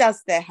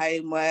 does their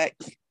homework,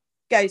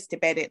 goes to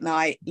bed at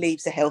night,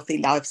 leads a healthy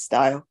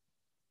lifestyle.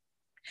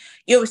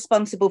 You're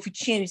responsible for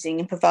choosing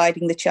and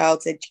providing the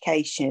child's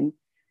education.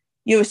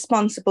 You're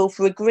responsible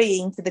for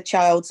agreeing for the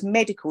child's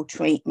medical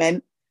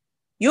treatment.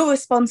 You're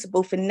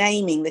responsible for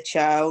naming the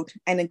child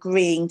and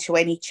agreeing to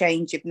any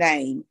change of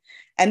name.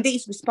 And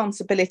these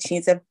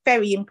responsibilities are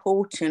very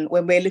important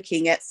when we're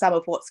looking at some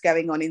of what's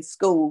going on in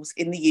schools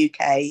in the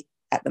UK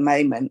at the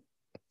moment.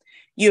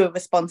 You are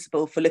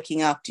responsible for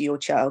looking after your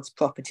child's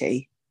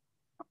property.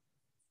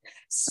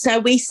 So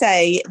we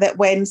say that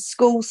when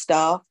school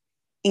staff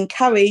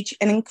encourage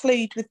and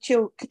include with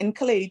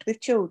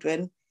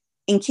children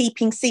in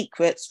keeping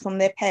secrets from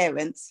their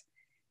parents,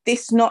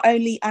 this not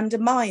only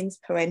undermines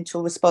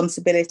parental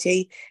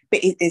responsibility,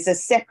 but it is a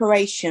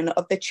separation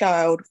of the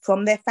child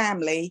from their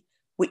family,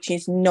 which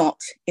is not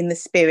in the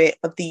spirit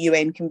of the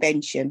UN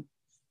Convention.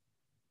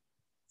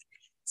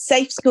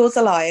 Safe Schools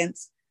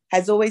Alliance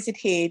has always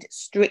adhered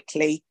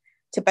strictly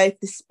to both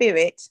the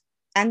spirit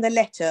and the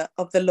letter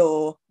of the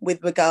law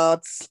with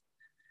regards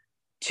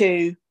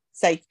to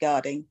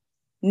safeguarding.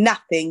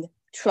 Nothing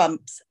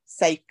trumps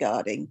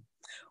safeguarding.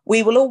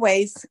 We will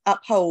always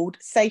uphold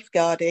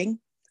safeguarding,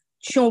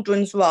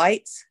 children's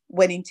rights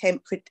when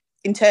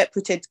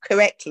interpreted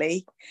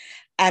correctly,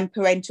 and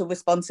parental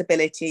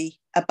responsibility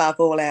above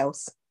all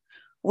else.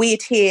 We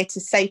adhere to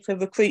safer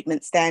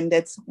recruitment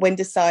standards when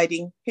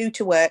deciding who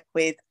to work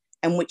with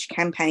and which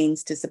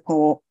campaigns to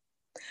support.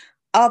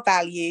 Our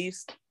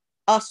values,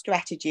 our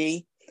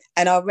strategy,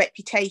 and our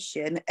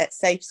reputation at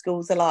Safe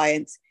Schools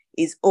Alliance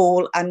is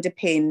all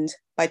underpinned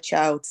by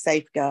child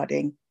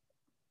safeguarding.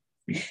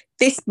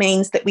 This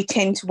means that we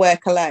tend to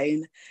work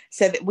alone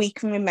so that we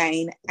can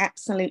remain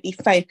absolutely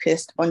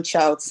focused on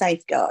child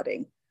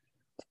safeguarding.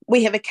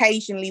 We have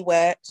occasionally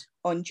worked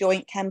on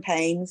joint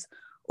campaigns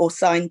or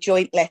signed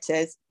joint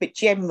letters, but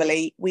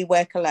generally we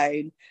work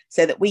alone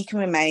so that we can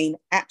remain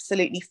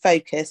absolutely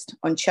focused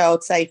on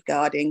child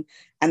safeguarding,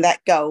 and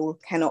that goal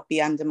cannot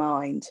be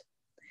undermined.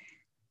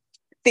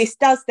 This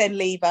does then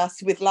leave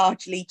us with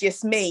largely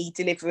just me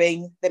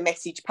delivering the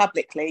message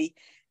publicly,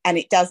 and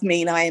it does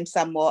mean I am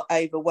somewhat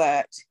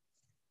overworked.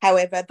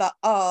 However, there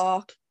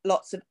are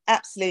lots of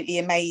absolutely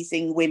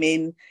amazing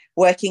women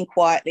working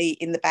quietly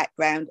in the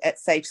background at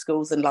Safe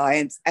Schools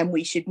Alliance, and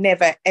we should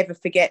never, ever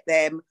forget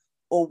them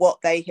or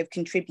what they have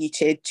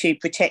contributed to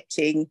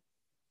protecting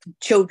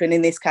children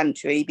in this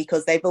country,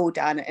 because they've all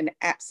done an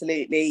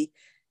absolutely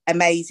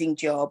amazing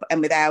job.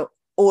 And without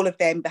all of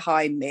them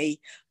behind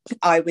me,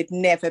 I would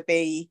never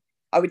be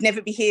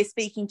here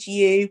speaking to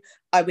you.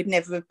 I would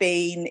never have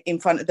been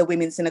in front of the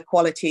Women's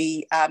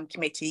Inequality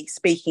Committee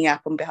speaking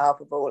up on behalf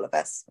of all of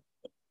us.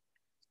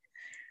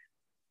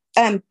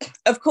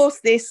 Of course,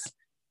 this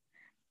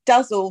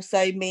does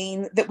also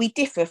mean that we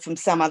differ from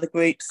some other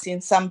groups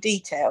in some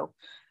detail,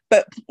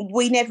 but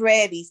we never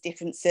air these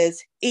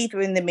differences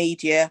either in the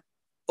media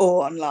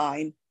or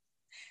online.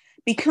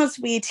 Because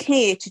we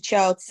adhere to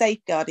child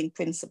safeguarding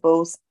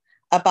principles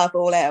above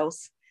all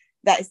else,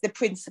 that is the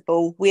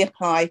principle we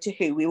apply to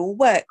who we will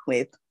work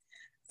with.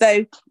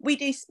 Though we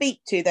do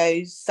speak to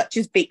those such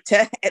as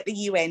Victor at the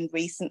UN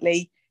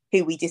recently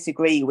who we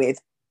disagree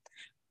with.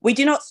 We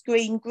do not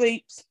screen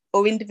groups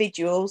or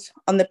individuals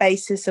on the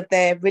basis of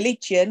their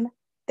religion,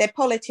 their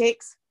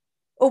politics,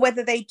 or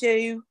whether they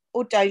do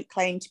or don't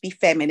claim to be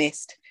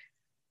feminist.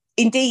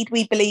 Indeed,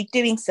 we believe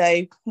doing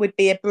so would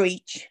be a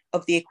breach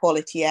of the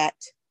Equality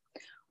Act.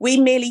 We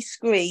merely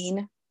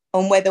screen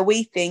on whether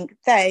we think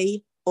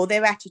they or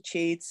their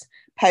attitudes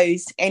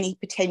pose any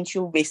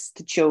potential risk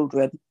to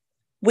children.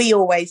 We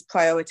always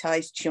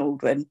prioritise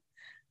children.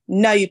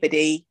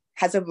 Nobody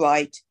has a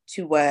right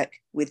to work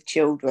with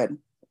children.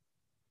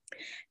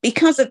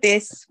 Because of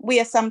this, we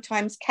are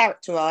sometimes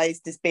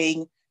characterised as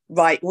being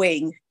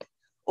right-wing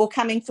or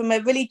coming from a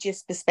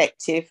religious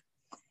perspective,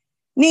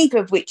 neither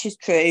of which is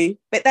true,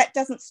 but that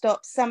doesn't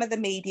stop some of the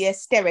media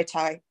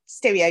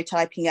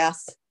stereotyping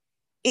us.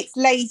 It's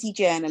lazy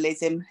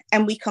journalism,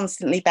 and we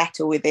constantly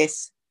battle with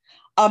this.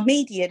 Our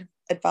media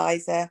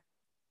advisor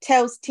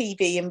tells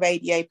TV and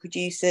radio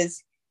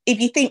producers, if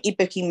you think you're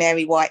booking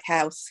Mary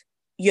Whitehouse,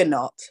 you're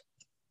not.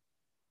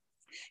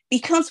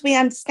 Because we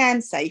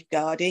understand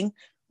safeguarding,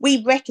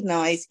 we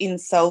recognise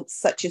insults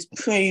such as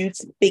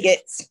prudes,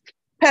 bigots,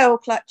 pearl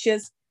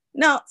clutchers,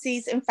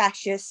 Nazis and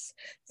fascists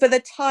for the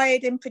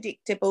tired and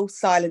predictable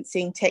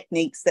silencing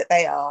techniques that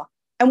they are,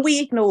 and we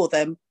ignore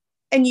them,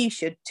 and you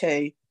should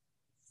too.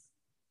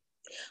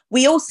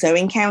 We also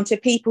encounter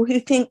people who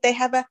think they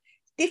have a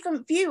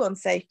different view on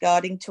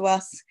safeguarding to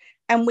us,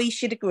 and we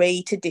should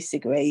agree to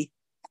disagree.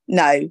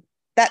 No,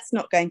 that's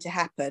not going to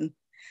happen.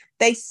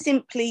 They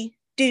simply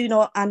do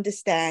not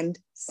understand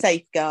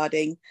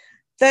safeguarding.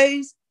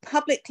 Those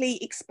publicly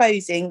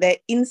exposing their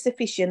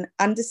insufficient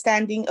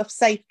understanding of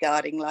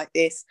safeguarding like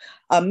this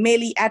are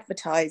merely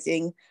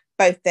advertising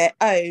both their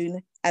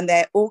own and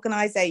their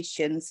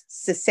organisation's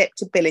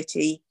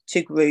susceptibility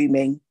to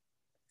grooming.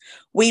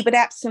 We would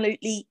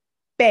absolutely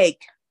beg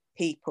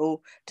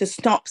people to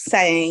stop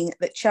saying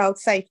that child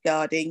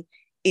safeguarding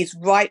is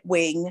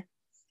right-wing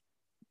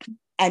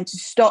and to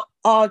stop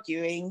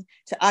arguing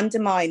to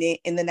undermine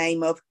it in the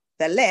name of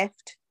the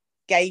left,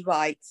 gay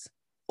rights,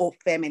 or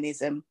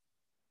feminism.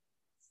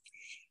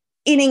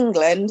 In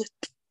England,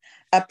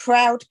 a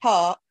proud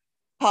part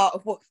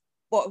of what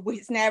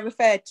is now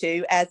referred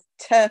to as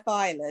Turf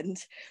Island,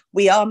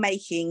 we are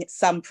making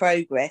some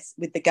progress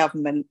with the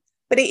government,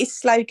 but it is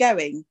slow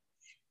going.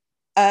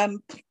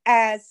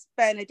 As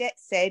Bernadette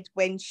said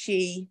when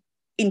she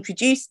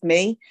introduced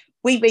me,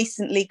 we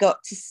recently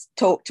got to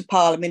talk to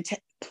Parliament.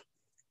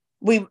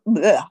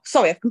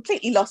 I've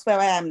completely lost where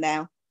I am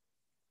now.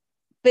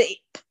 But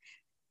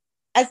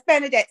as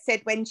Bernadette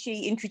said when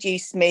she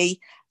introduced me,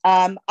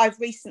 I've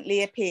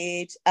recently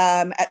appeared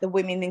at the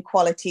Women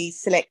Equality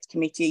Select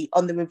Committee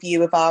on the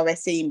review of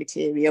RSE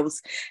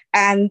materials.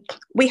 And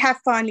we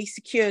have finally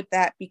secured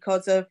that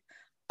because of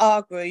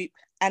our group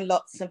and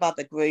lots of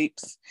other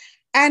groups.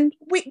 And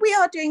we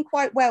are doing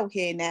quite well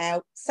here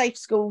now. Safe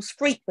Schools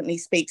frequently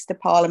speaks to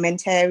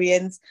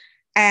parliamentarians,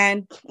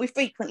 and we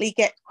frequently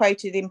get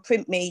quoted in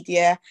print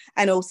media.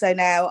 And also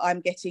now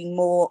I'm getting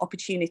more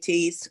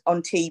opportunities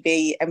on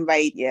TV and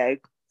radio.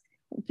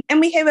 And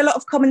we hear a lot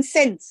of common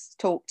sense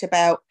talked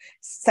about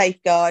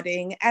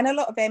safeguarding, and a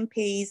lot of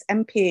MPs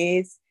and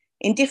peers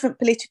in different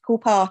political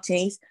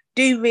parties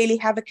do really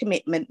have a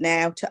commitment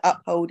now to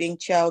upholding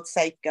child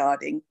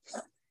safeguarding.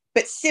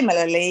 But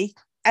similarly,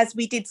 as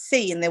we did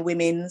see in the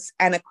Women's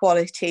and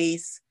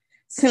Equalities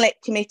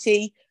Select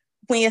Committee,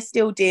 we are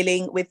still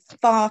dealing with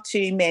far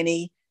too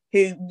many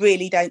who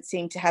really don't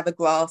seem to have a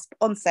grasp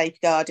on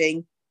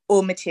safeguarding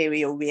or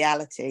material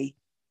reality.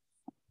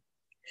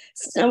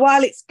 So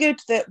while it's good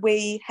that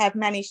we have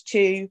managed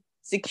to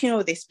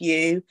secure this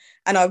view,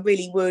 and I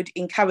really would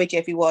encourage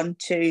everyone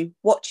to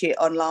watch it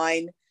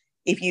online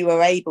if you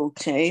are able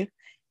to,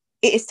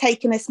 it has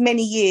taken us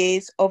many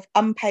years of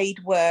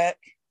unpaid work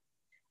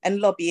and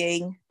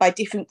lobbying by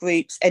different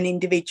groups and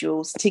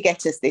individuals to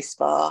get us this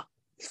far.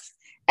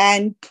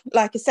 And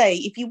like I say,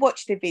 if you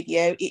watch the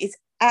video, it is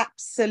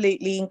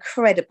absolutely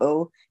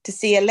incredible to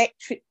see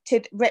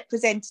elected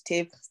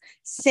representatives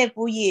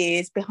several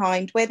years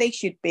behind where they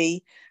should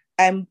be,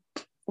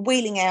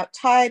 wheeling out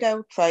tired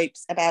old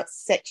tropes about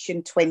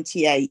Section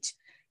 28.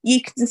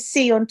 You can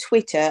see on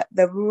Twitter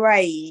the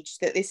rage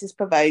that this has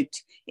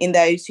provoked in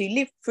those who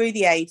lived through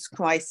the AIDS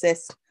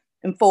crisis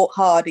and fought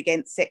hard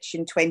against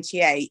Section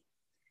 28.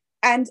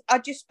 And I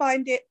just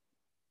find it,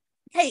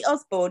 Kate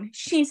Osborne,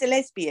 she's a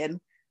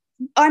lesbian.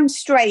 I'm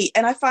straight,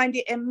 and I find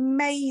it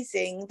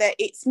amazing that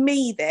it's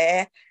me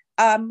there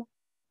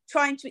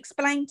trying to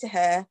explain to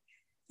her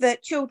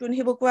that children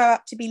who will grow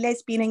up to be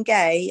lesbian and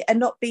gay are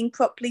not being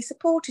properly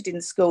supported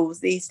in schools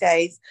these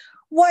days.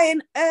 Why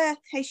on earth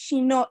has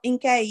she not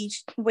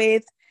engaged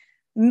with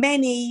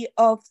many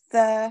of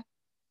the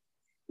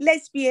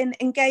lesbian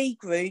and gay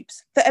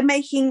groups that are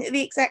making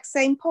the exact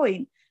same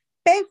point.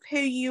 Bev, who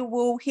you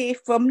will hear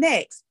from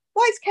next,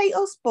 why is Kate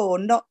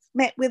Osborne not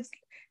met with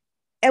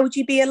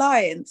LGB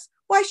Alliance?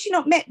 Why has she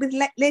not met with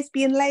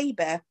Lesbian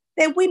Labour?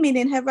 They're women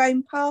in her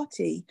own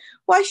party.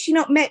 Why has she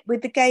not met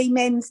with the Gay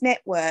Men's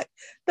Network?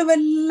 There are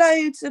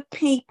loads of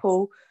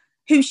people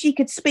who she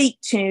could speak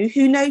to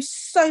who know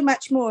so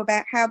much more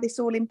about how this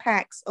all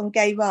impacts on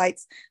gay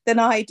rights than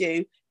I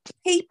do.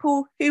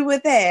 People who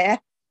were there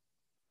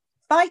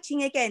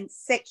fighting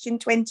against Section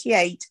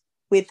 28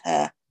 with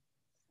her.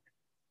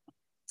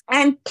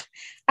 And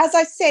as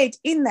I said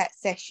in that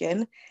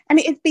session, and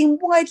it has been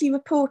widely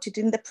reported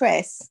in the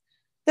press,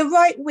 the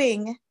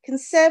right-wing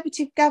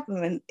Conservative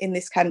government in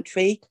this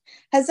country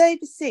has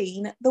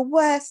overseen the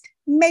worst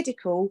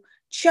medical,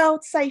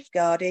 child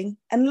safeguarding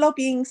and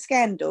lobbying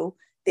scandal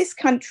this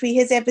country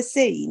has ever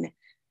seen.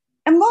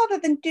 And rather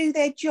than do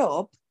their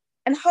job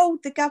and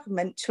hold the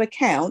government to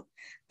account,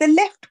 the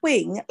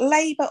left-wing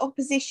Labour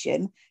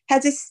opposition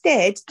has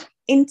instead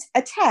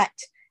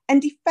attacked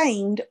and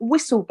defamed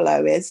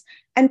whistleblowers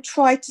and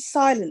tried to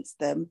silence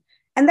them.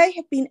 And they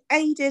have been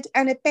aided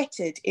and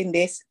abetted in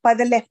this by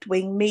the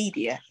left-wing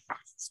media.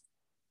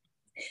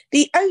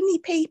 The only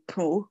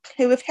people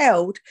who have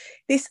held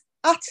this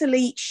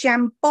utterly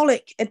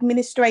shambolic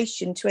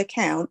administration to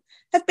account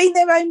have been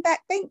their own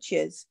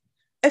backbenchers,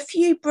 a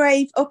few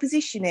brave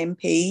opposition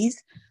MPs,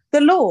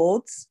 the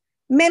Lords,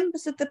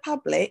 members of the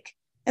public,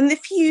 and the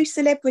few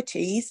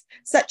celebrities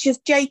such as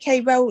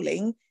J.K.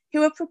 Rowling,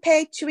 who are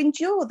prepared to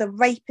endure the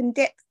rape and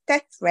death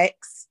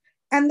threats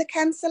and the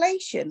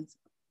cancellations.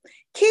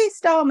 Keir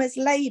Starmer's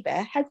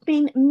Labour has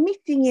been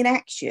missing in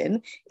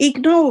action,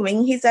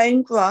 ignoring his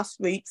own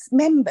grassroots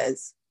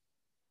members.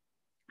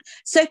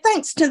 So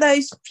thanks to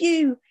those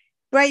few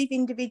brave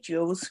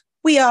individuals,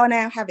 we are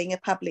now having a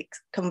public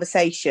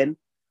conversation.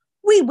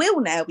 We will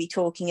now be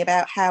talking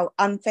about how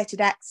unfettered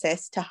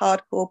access to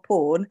hardcore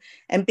porn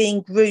and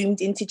being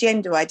groomed into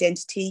gender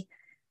identity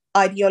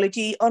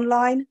ideology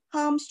online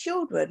harms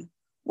children.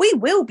 We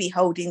will be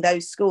holding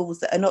those schools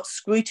that are not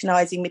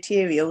scrutinising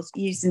materials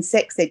used in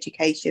sex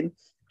education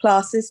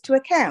classes to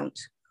account.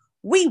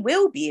 We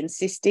will be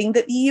insisting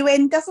that the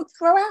UN doesn't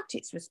throw out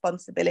its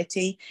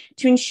responsibility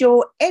to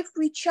ensure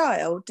every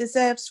child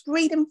deserves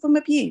freedom from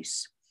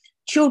abuse.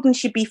 Children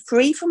should be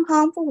free from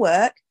harmful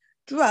work,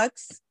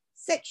 drugs,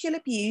 sexual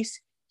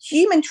abuse,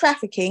 human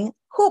trafficking,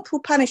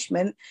 corporal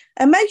punishment,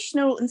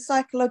 emotional and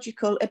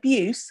psychological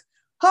abuse,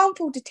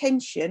 harmful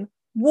detention,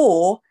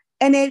 war,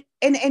 and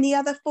any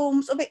other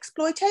forms of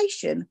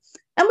exploitation.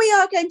 And we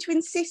are going to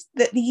insist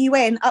that the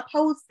UN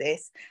upholds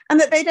this and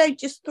that they don't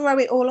just throw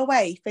it all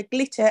away for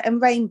glitter and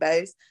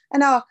rainbows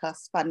and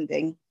ARCAS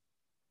funding.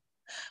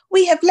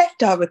 We have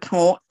left our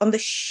report on the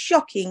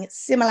shocking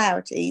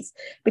similarities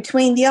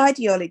between the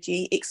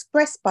ideology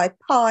expressed by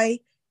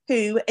PI,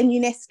 WHO and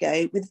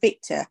UNESCO with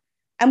Victor,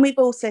 and we've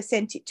also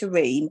sent it to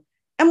Reem.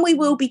 And we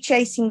will be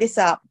chasing this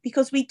up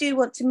because we do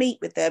want to meet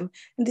with them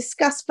and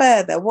discuss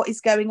further what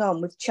is going on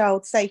with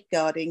child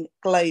safeguarding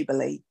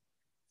globally.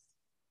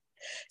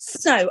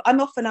 So I'm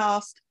often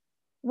asked,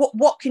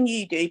 what can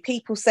you do?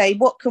 People say,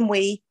 what can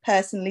we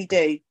personally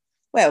do?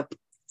 Well,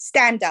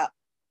 stand up,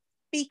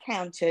 be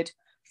counted,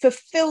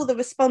 fulfill the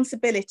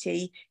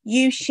responsibility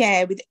you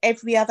share with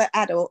every other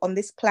adult on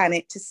this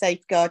planet to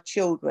safeguard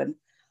children.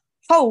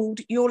 Hold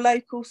your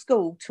local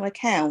school to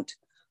account.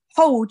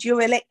 Hold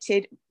your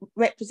elected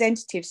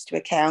representatives to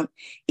account.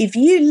 If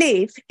you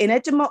live in a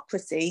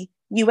democracy,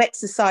 you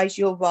exercise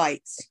your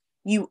rights.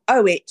 You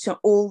owe it to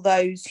all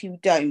those who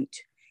don't.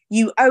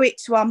 You owe it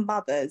to our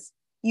mothers.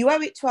 You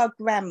owe it to our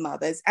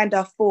grandmothers and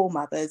our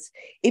foremothers.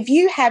 If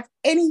you have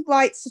any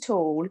rights at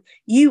all,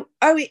 you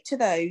owe it to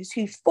those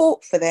who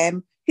fought for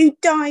them, who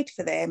died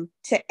for them,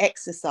 to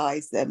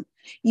exercise them.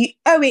 You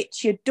owe it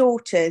to your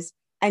daughters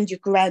and your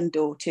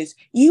granddaughters.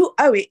 You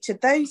owe it to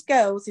those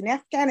girls in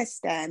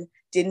Afghanistan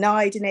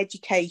denied an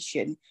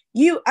education.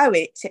 You owe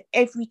it to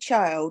every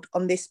child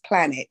on this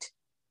planet.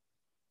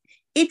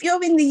 If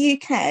you're in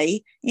the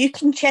UK, you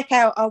can check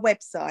out our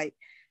website.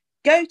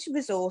 Go to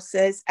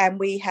resources and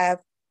we have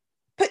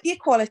put the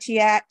Equality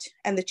Act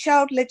and the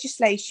child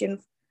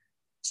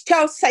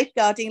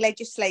safeguarding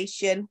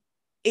legislation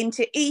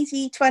into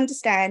easy to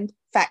understand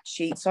fact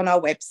sheets on our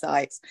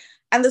websites.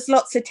 And there's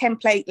lots of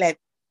template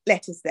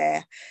letters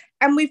there.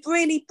 And we've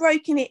really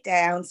broken it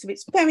down so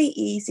it's very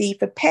easy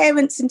for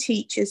parents and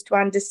teachers to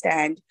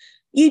understand.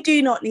 You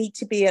do not need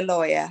to be a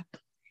lawyer.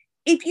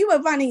 If you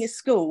are running a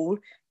school,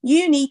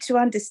 you need to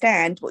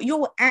understand what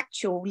your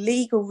actual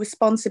legal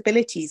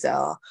responsibilities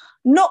are,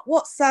 not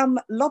what some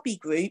lobby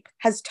group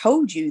has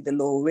told you the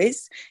law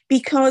is,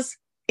 because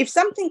if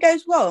something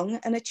goes wrong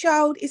and a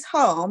child is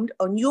harmed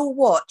on your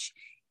watch,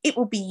 it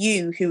will be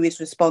you who is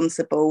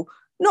responsible,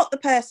 not the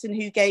person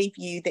who gave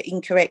you the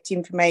incorrect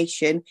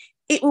information.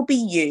 It will be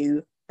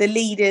you, the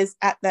leaders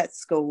at that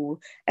school.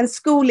 And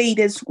school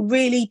leaders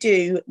really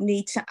do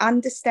need to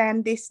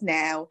understand this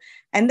now,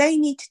 and they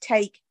need to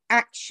take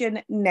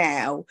action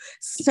now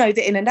so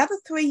that in another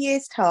 3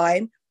 years'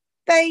 time,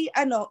 they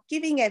are not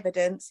giving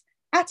evidence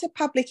at a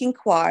public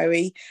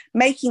inquiry,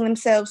 making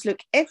themselves look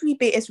every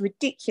bit as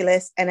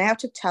ridiculous and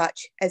out of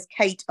touch as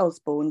Kate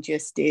Osborne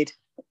just did.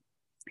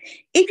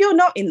 If you're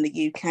not in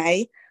the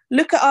UK,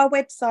 look at our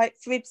website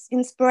for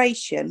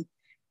inspiration.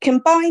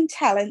 Combine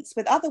talents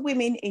with other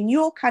women in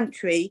your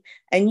country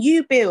and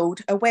you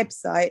build a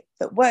website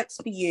that works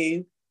for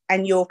you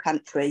and your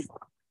country.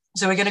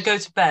 So we're going to go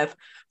to Bev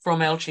from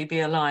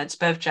LGB Alliance,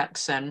 Bev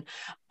Jackson,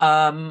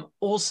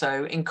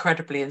 also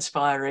incredibly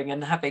inspiring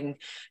and having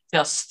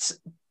just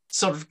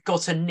sort of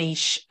got a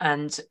niche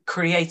and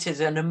created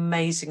an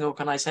amazing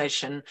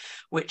organisation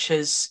which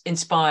has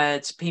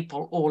inspired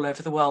people all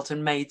over the world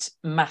and made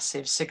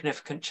massive,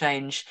 significant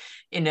change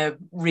in a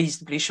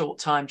reasonably short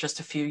time, just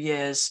a few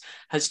years,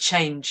 has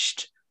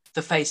changed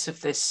the face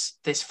of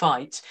this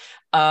fight.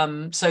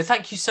 So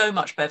thank you so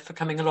much, Bev, for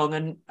coming along,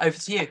 and over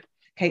to you.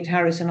 Kate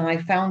Harris and I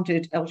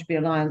founded LGB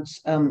Alliance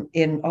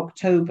in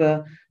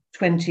October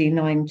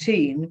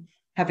 2019,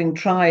 having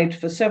tried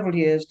for several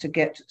years to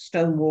get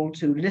Stonewall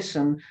to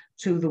listen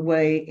to the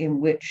way in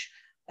which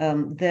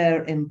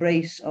their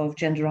embrace of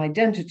gender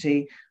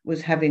identity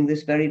was having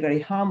this very,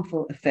 very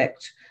harmful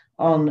effect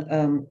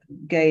on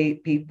gay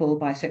people,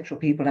 bisexual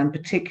people, and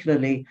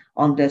particularly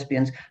on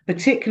lesbians.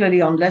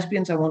 Particularly on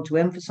lesbians, I want to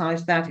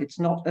emphasize that it's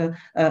not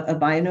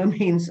by no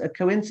means a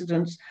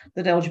coincidence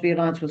that LGB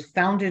Alliance was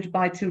founded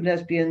by two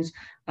lesbians.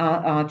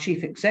 Our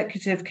chief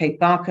executive, Kate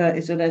Barker,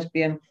 is a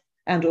lesbian,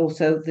 and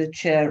also the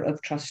chair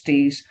of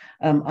trustees,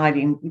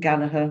 Eileen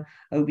Gallagher,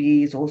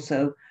 OBE, is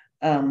also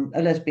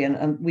a lesbian.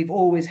 And we've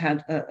always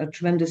had a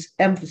tremendous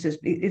emphasis.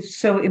 It's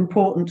so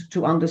important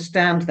to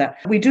understand that.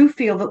 We do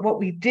feel that what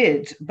we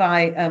did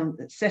by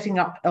setting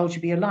up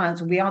LGB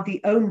Alliance, we are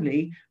the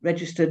only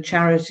registered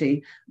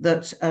charity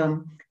that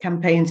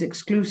campaigns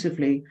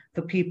exclusively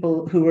for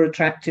people who are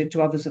attracted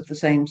to others of the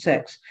same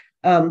sex.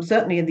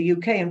 Certainly in the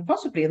UK and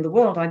possibly in the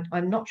world,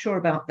 I'm not sure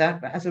about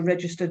that, but as a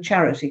registered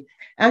charity.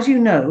 As you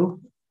know,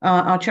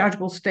 our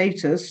charitable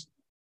status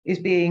is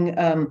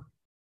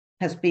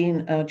has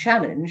been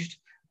challenged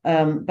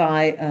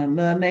by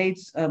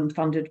mermaids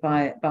funded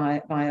by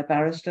a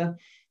barrister.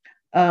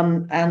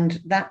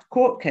 And that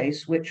court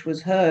case, which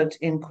was heard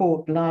in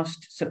court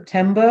last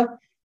September,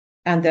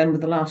 and then with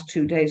the last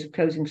 2 days of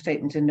closing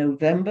statements in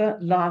November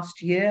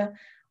last year,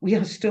 we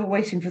are still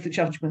waiting for the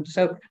judgment.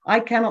 So I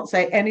cannot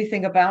say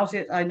anything about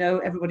it. I know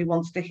everybody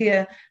wants to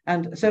hear,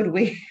 and so do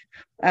we.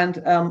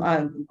 And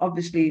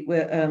obviously,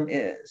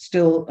 we're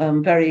still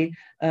very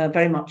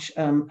much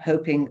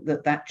hoping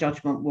that that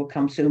judgment will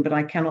come soon. But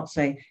I cannot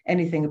say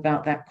anything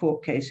about that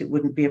court case. It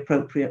wouldn't be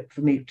appropriate for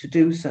me to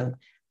do so.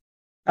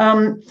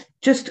 And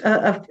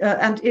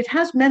it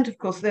has meant, of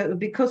course, that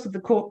because of the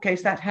court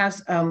case, that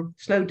has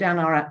slowed down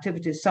our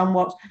activities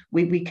somewhat.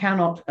 We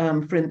cannot,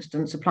 for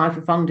instance, apply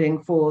for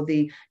funding for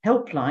the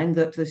helpline.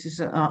 That this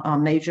is our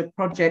major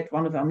project,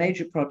 one of our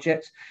major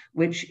projects,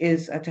 which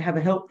is to have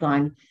a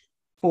helpline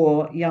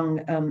for young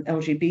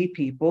LGB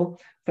people.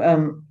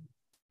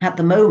 At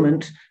the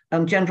moment,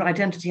 gender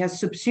identity has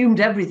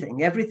subsumed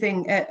everything.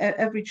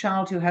 Every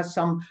child who has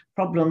some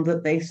problem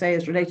that they say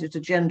is related to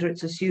gender,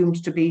 it's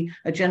assumed to be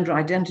a gender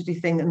identity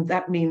thing. And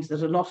that means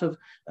that a lot of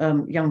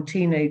young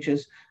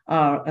teenagers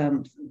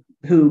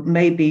who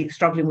may be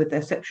struggling with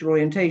their sexual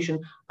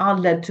orientation are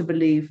led to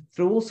believe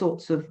through all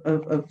sorts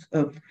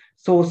of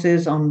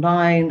sources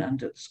online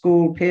and at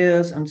school,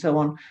 peers and so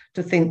on,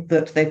 to think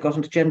that they've got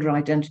a gender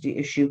identity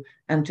issue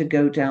and to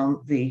go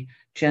down the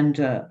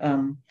gender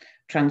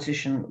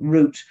transition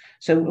route.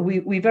 So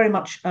we very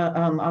much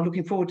are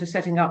looking forward to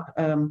setting up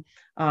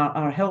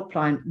our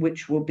helpline,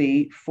 which will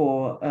be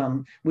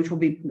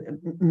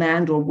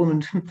manned or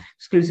womaned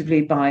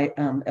exclusively by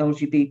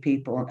LGB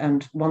people.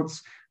 And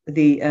once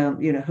we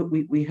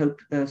hope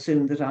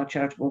soon that our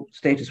charitable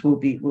status will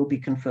be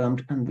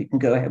confirmed and we can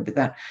go ahead with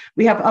that.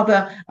 We have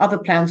other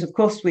plans. Of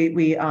course,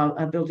 we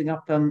are building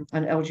up an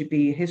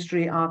LGB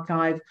history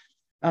archive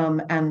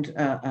and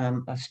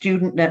a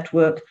student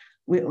network.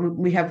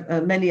 We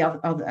have many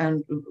other,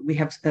 and we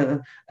have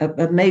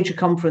a major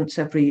conference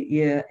every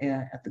year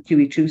at the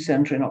QE2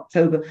 Centre in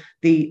October.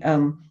 The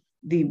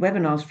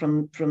webinars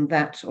from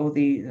that, or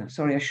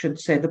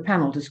the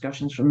panel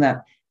discussions from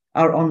that,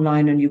 are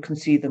online, and you can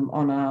see them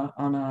on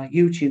our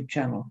YouTube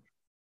channel.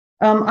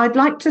 I'd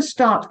like to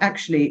start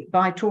actually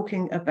by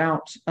talking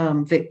about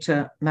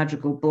Victor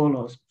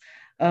Madrigal-Borloz.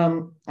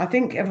 I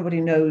think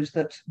everybody knows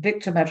that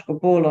Victor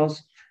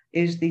Madrigal-Borloz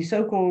is the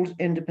so-called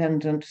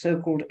independent,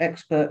 so-called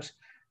expert.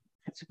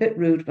 It's a bit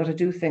rude, but I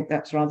do think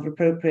that's rather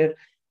appropriate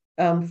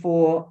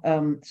for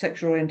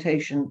sexual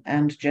orientation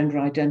and gender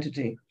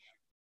identity.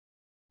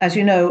 As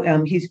you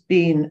know, he's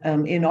been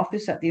in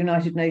office at the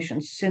United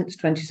Nations since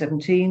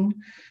 2017,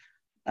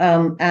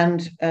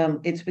 and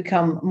it's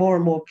become more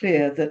and more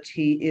clear that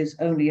he is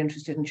only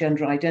interested in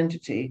gender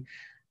identity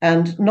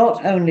and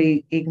not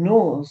only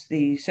ignores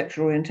the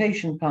sexual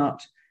orientation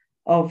part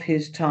of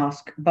his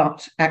task,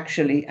 but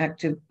actually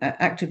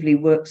actively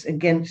works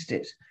against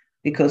it.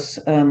 because,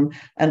 and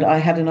I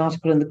had an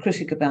article in the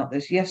Critic about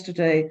this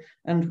yesterday,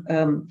 and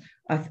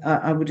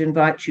I would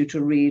invite you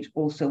to read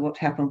also what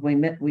happened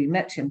when we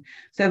met him.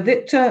 So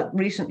Victor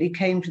recently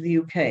came to the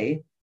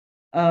UK,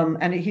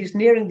 and he's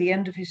nearing the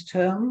end of his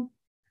term.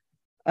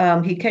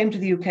 He came to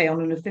the UK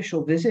on an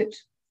official visit,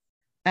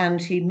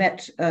 and he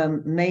met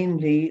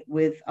mainly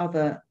with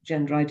other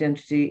gender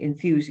identity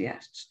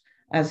enthusiasts.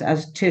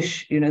 As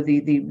Tish, the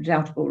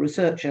redoubtable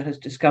researcher, has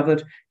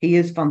discovered, he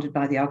is funded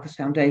by the Arcus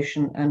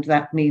Foundation, and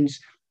that means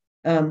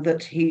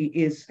that he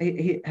is.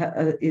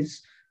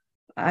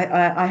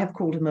 I have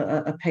called him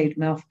a paid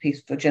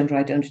mouthpiece for gender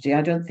identity.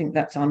 I don't think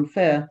that's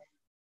unfair,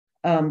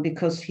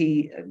 because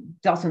he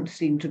doesn't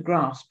seem to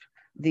grasp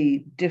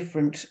the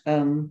different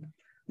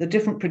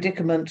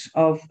predicament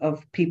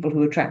of people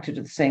who are attracted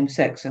to the same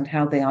sex, and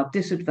how they are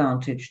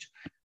disadvantaged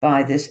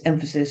by this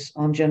emphasis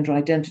on gender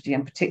identity,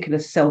 and particular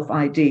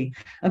self-ID.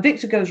 And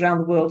Victor goes around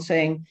the world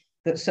saying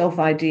that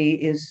self-ID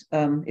is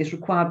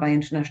required by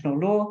international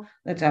law.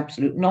 That's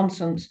absolute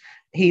nonsense.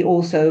 He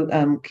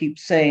also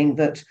keeps saying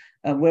that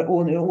we're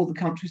in all the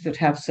countries that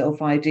have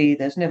self-ID,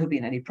 there's never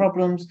been any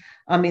problems.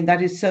 I mean,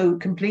 that is so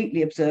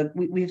completely absurd.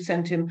 We've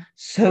sent him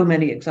so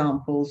many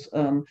examples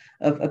of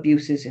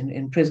abuses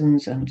in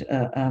prisons, and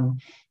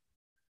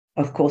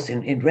of course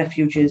in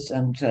refuges,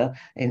 and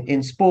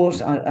in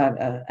sport,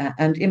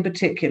 and in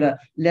particular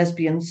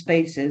lesbian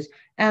spaces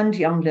and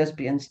young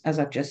lesbians, as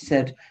I've just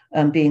said,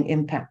 being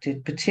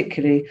impacted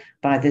particularly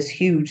by this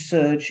huge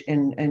surge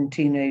in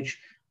teenage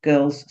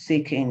girls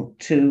seeking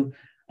to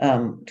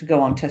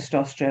go on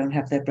testosterone,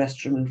 have their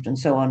breasts removed, and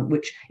so on,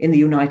 which in the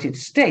United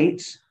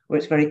States, where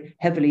it's a very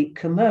heavily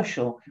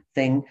commercial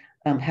thing,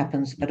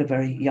 happens at a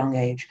very young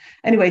age.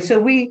 Anyway, so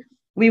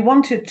we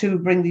wanted to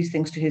bring these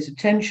things to his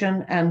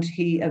attention, and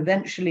he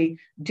eventually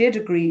did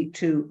agree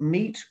to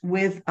meet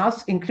with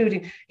us,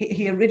 including,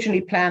 he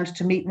originally planned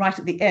to meet right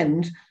at the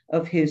end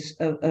of his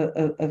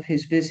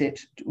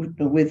visit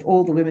with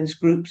all the women's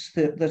groups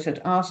that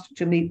had asked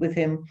to meet with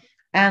him,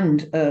 and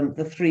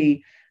the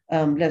three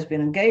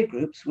lesbian and gay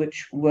groups,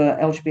 which were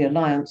LGBT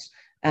Alliance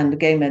and the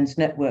Gay Men's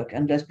Network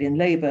and Lesbian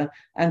Labour.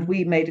 And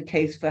we made a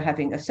case for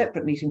having a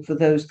separate meeting for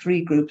those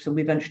three groups, and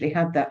we eventually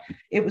had that.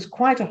 It was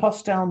quite a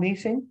hostile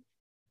meeting,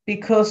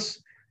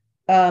 because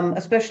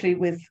especially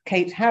with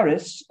Kate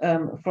Harris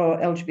for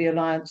LGBT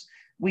Alliance,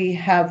 we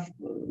have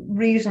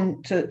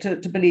reason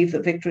to believe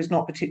that Victor is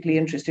not particularly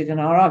interested in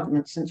our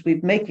arguments, since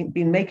we've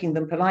been making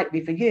them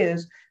politely for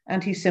years,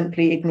 and he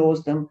simply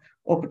ignores them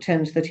or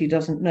pretends that he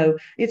doesn't know.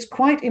 It's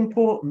quite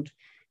important.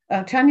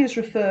 Tanya's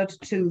referred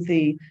to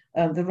the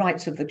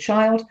rights of the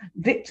child.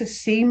 Victor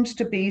seems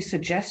to be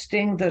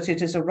suggesting that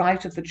it is a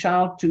right of the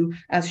child to,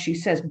 as she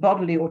says,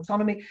 bodily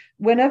autonomy.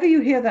 Whenever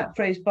you hear that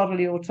phrase,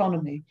 bodily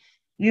autonomy,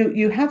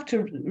 you have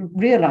to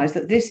realize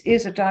that this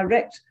is a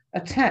direct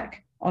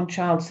attack on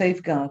child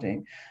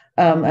safeguarding.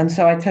 And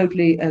so I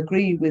totally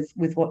agree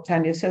with what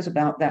Tanya says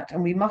about that,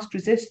 and we must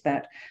resist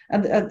that.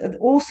 And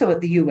also at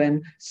the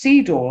UN,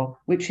 CEDAW,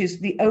 which is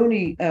the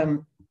only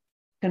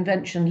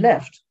convention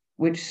left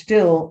which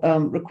still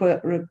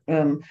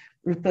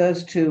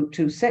refers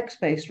to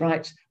sex-based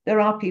rights, there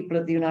are people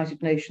at the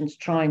United Nations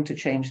trying to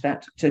change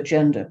that to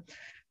gender.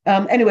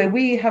 Anyway,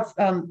 we have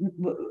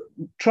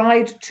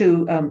tried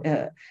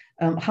to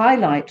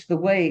highlight the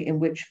way in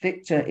which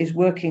Victor is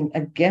working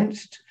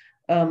against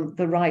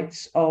the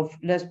rights of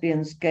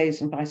lesbians,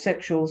 gays, and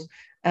bisexuals,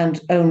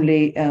 and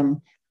only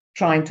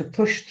trying to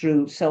push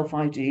through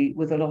self-ID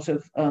with a lot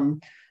of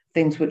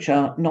things which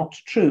are not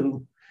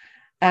true.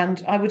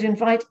 And I would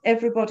invite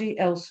everybody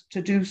else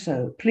to do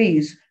so,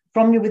 please,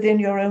 from within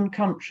your own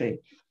country.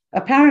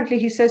 Apparently,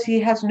 he says he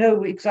has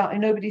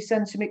nobody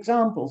sends him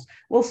examples.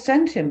 Well,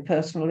 send him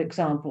personal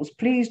examples,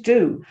 please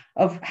do,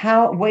 of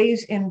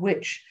ways in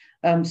which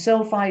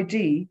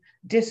self-ID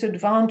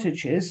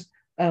disadvantages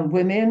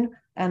women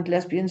and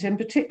lesbians in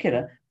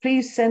particular.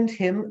 Please send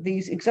him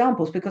these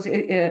examples, because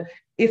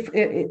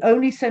if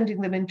only sending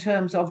them in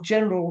terms of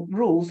general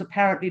rules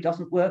apparently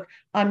doesn't work.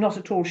 I'm not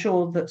at all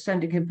sure that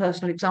sending him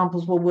personal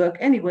examples will work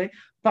anyway,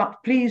 but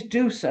please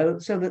do so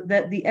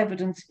that the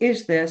evidence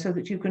is there, so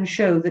that you can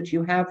show that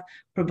you have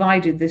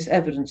provided this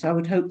evidence. I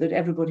would hope that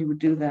everybody would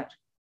do that.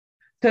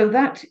 So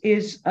that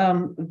is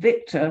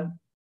Victor.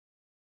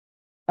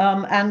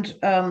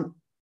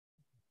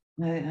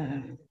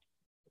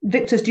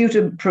 Victor's due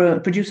to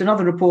produce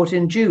another report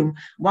in June.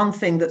 One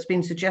thing that's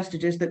been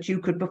suggested is that you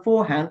could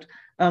beforehand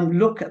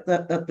look at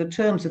the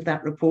terms of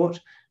that report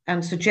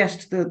and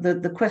suggest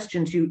the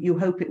questions you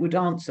hope it would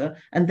answer,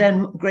 and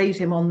then grade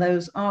him on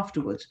those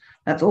afterwards.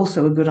 That's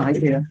also a good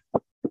idea.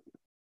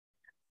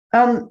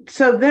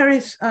 So there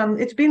is,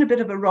 it's been a bit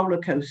of a roller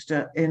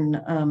coaster in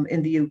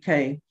the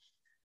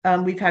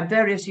UK. We've had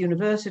various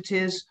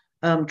universities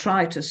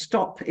try to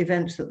stop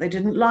events that they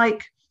didn't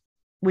like.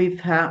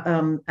 We've had,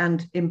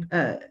 and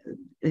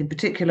in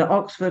particular,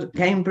 Oxford,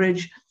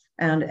 Cambridge,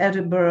 and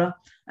Edinburgh.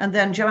 And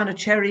then Joanna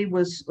Cherry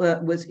was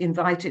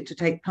invited to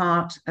take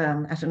part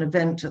at an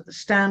event at the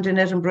Stand in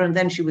Edinburgh, and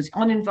then she was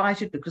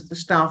uninvited because the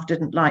staff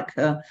didn't like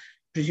her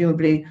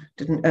presumably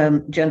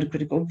didn't gender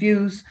critical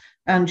views,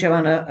 and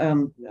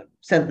Joanna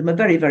sent them a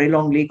very, very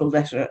long legal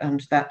letter,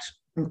 and that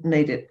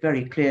made it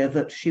very clear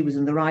that she was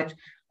in the right.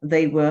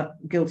 They were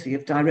guilty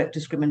of direct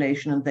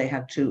discrimination and they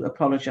had to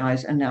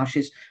apologize, and now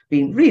she's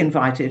been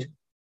re-invited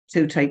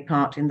to take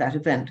part in that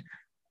event.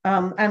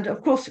 And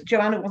of course,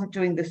 Joanna wasn't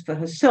doing this for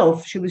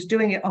herself. She was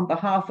doing it on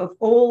behalf of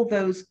all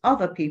those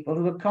other people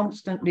who are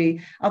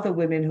constantly, other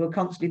women who are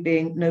constantly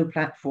being no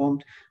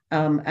platformed.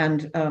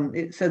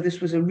 So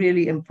this was a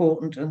really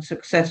important and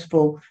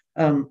successful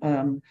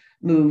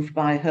move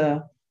by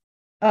her.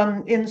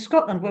 In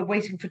Scotland, we're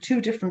waiting for two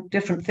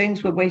different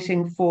things. We're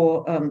waiting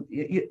for,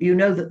 you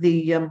know that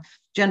the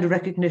Gender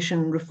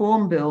Recognition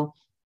Reform Bill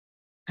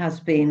has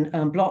been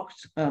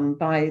blocked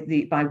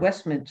by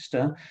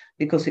Westminster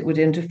because it would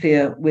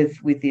interfere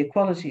with the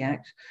Equality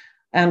Act.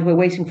 And we're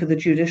waiting for the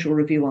judicial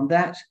review on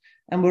that.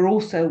 And we're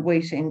also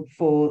waiting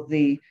for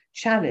the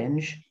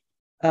challenge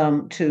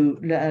to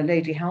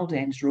Lady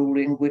Haldane's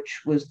ruling,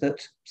 which was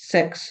that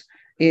sex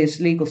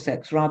is legal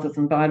sex rather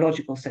than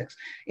biological sex.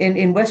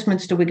 In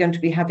Westminster, we're going to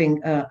be having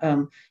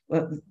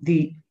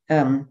the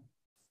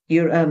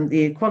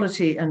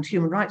Equality and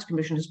Human Rights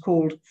Commission has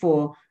called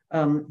for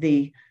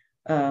the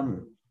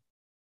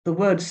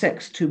word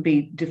sex to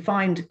be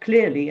defined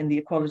clearly in the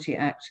Equality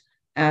Act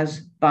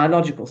as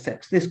biological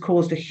sex. This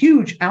caused a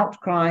huge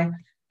outcry,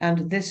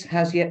 and this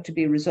has yet to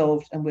be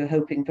resolved, and we're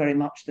hoping very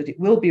much that it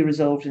will be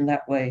resolved in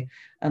that way,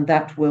 and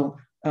that will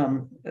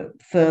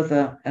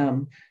further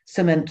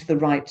cement the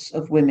rights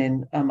of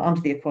women under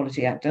the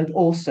Equality Act, and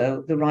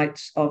also the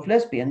rights of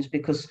lesbians,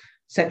 because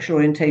sexual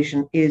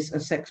orientation is a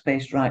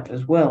sex-based right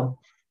as well.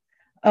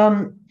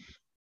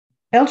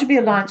 LGBT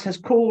Alliance has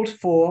called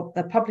for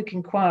a public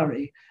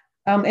inquiry.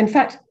 In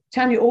fact,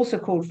 Tanya also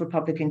called for a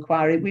public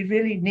inquiry. We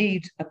really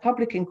need a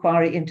public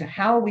inquiry into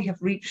how we have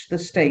reached the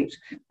state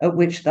at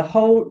which the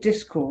whole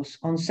discourse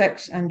on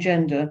sex and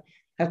gender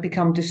has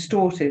become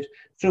distorted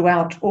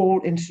throughout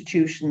all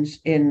institutions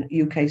in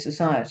UK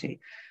society.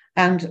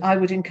 And I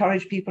would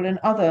encourage people in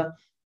other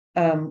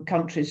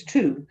countries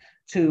too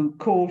to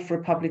call for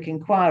a public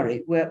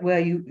inquiry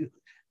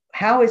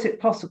how is it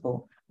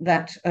possible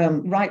that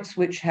rights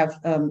which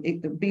have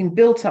been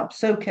built up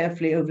so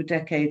carefully over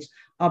decades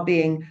are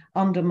being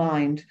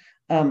undermined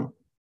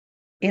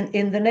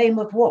in the name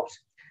of what?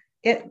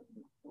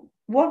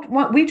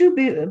 What we do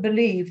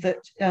believe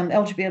that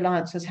LGBT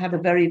Alliance has had a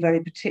very,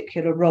 very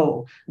particular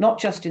role, not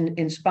just in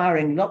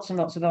inspiring lots and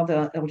lots of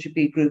other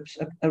LGBT groups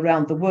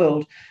around the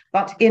world,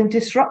 but in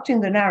disrupting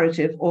the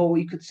narrative, or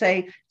we could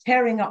say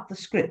tearing up the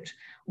script.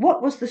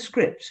 What was the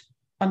script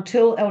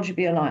until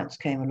LGBT Alliance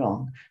came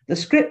along? The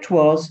script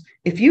was,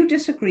 if you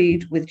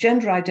disagreed with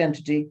gender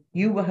identity,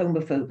 you were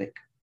homophobic.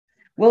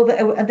 Well,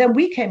 and then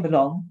we came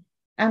along,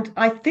 and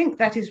I think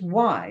that is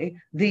why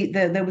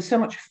there was so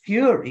much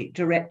fury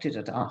directed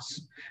at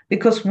us,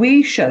 because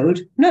we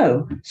showed,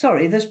 no,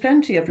 sorry, there's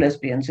plenty of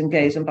lesbians and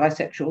gays and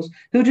bisexuals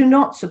who do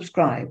not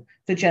subscribe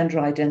to gender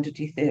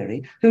identity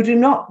theory, who do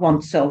not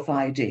want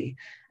self-ID.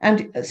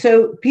 And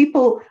so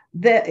people,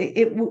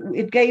 it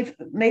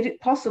made it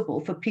possible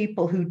for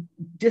people who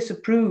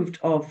disapproved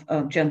of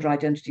gender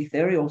identity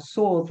theory or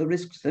saw the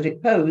risks that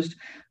it posed,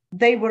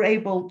 they were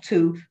able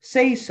to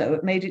say so.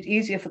 It made it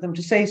easier for them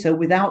to say so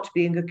without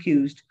being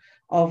accused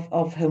of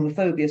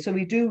homophobia. So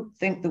we do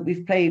think that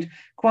we've played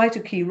quite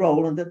a key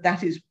role, and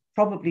that is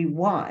probably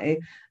why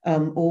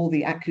all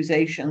the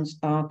accusations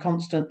are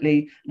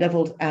constantly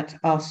leveled at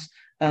us,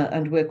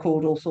 and we're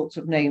called all sorts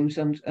of names.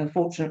 And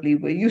unfortunately,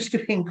 we're used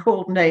to being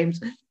called names.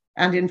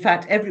 And in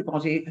fact,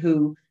 everybody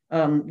who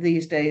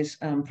these days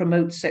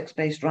promotes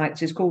sex-based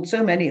rights is called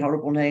so many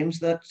horrible names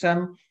that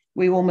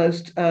we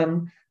almost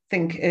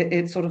think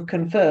it sort of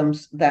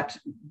confirms that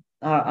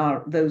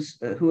those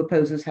who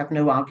oppose us have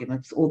no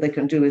arguments. All they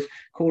can do is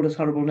call us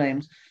horrible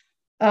names.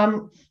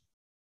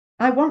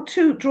 I want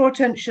to draw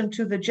attention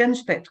to the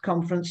GenSpect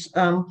conference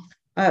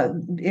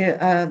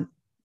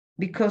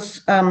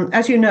because,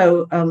 as you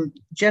know,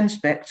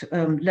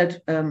 GenSpect,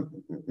 led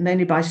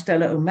mainly by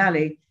Stella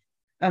O'Malley,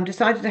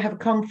 decided to have a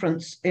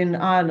conference in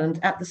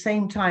Ireland at the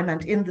same time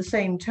and in the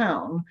same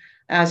town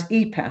as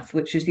EPATH,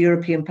 which is the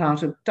European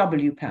part of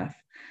WPATH.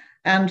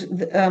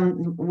 And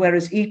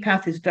whereas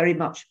EPATH is very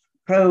much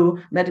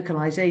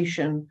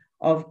pro-medicalization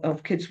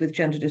of kids with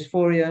gender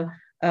dysphoria,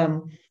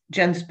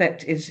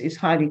 GenSpect is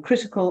highly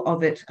critical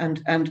of it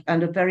and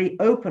a very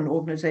open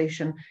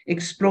organization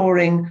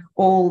exploring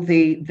all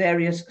the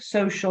various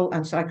social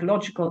and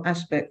psychological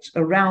aspects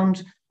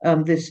around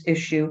this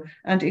issue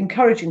and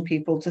encouraging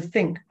people to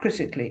think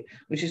critically,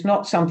 which is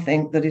not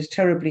something that is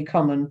terribly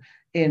common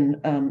in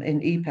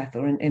EPATH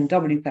or in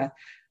WPATH.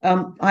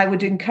 I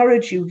would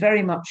encourage you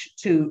very much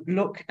to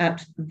look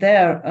at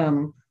their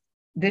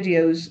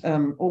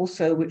videos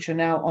also, which are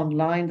now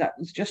online. That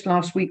was just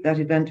last week, that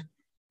event.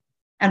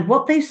 And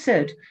what they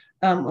said,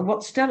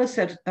 what Stella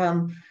said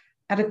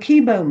at a key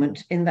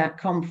moment in that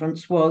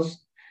conference was,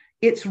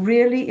 it's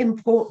really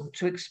important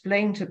to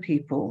explain to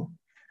people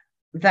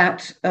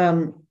that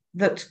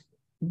that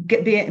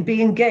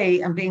being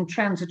gay and being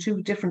trans are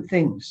two different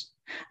things.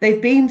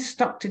 They've been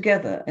stuck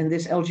together in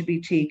this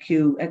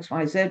LGBTQ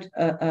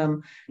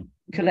XYZ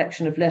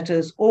collection of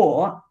letters,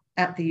 or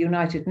at the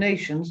United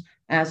Nations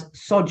as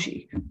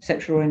SOGI,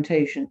 sexual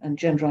orientation and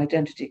gender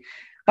identity.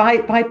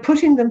 By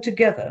putting them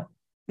together,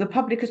 the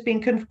public has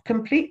been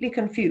completely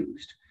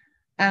confused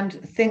and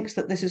thinks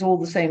that this is all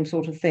the same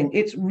sort of thing.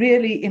 It's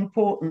really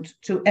important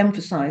to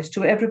emphasize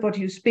to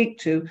everybody you speak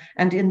to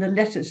and in the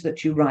letters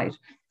that you write.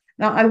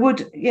 Now, I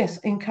would, yes,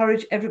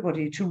 encourage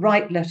everybody to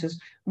write letters,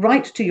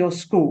 write to your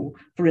school,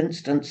 for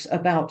instance,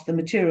 about the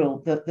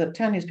material that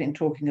Tanya's been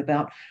talking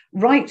about.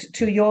 Write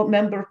to your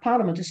member of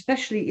parliament,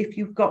 especially if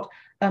you've got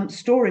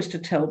stories to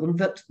tell them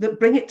that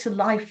bring it to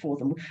life for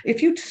them.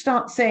 If you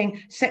start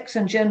saying sex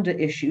and gender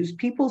issues,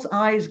 people's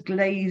eyes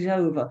glaze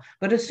over.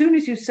 But as soon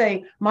as you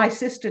say, my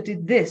sister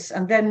did this,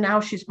 and then now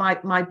she's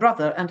my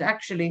brother, and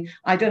actually,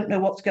 I don't know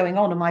what's going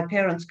on, and my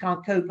parents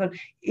can't cope. And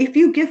if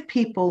you give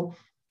people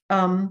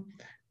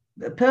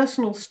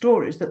personal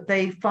stories that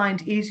they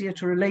find easier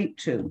to relate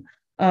to,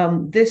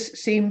 this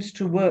seems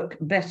to work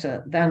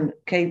better than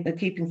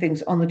keeping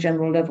things on the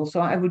general level. So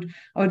I would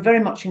very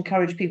much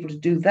encourage people to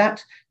do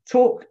that.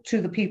 Talk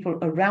to the people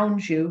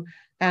around you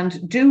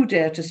and do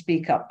dare to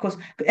speak up, because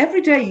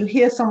every day you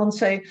hear someone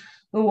say,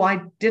 oh,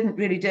 I didn't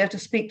really dare to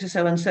speak to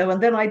so-and-so,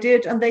 and then I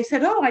did, and they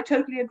said, oh, I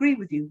totally agree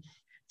with you.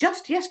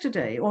 Just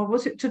yesterday, or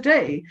was it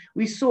today,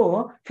 we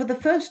saw for the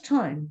first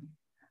time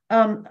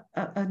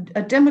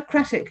a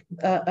Democratic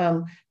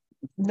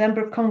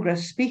member of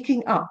Congress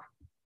speaking up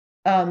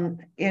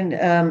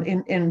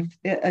in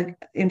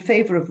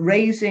favor of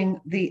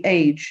raising the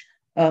age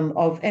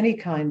of any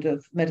kind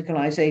of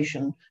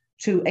medicalization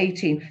to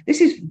 18. This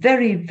is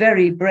very,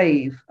 very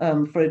brave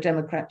for a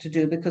Democrat to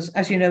do, because,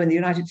 as you know, in the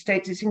United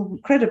States, it's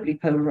incredibly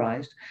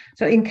polarized.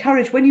 So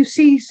encourage, when you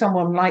see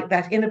someone like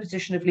that in a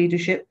position of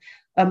leadership,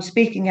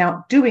 speaking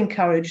out, do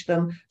encourage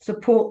them,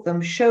 support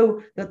them,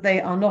 show that they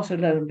are not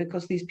alone,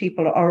 because these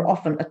people are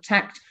often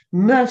attacked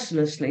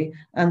mercilessly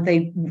and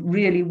they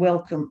really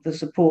welcome the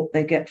support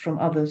they get from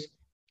others.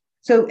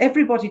 So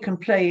everybody can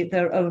play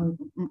their own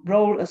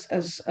role,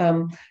 as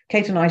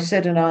Kate and I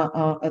said in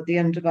at the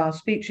end of our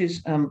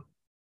speeches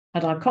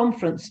at our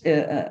conference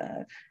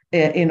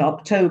in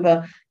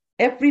October.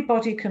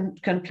 Everybody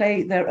can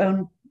play their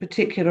own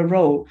particular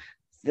role.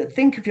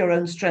 Think of your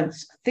own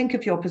strengths, think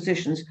of your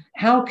positions.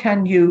 How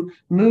can you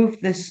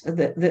move this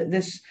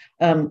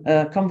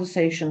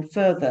conversation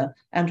further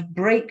and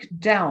break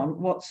down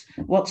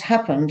what's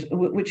happened,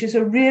 which is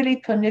a really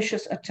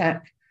pernicious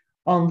attack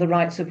on the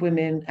rights of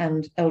women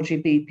and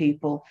LGBT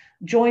people?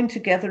 Join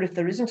together. If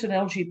there isn't an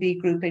LGBT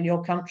group in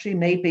your country,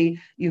 maybe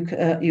you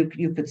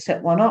could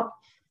set one up.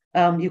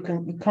 You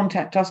can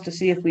contact us to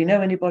see if we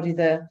know anybody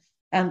there.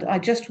 And I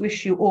just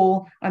wish you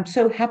all, I'm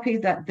so happy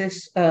that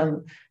this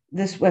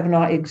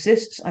webinar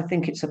exists. I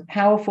think it's a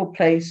powerful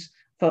place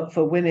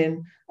for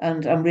women,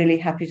 and I'm really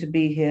happy to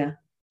be here.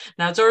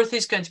 Now,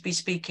 Dorothy's going to be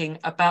speaking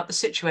about the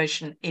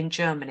situation in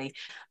Germany,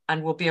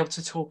 and we'll be able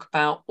to talk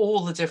about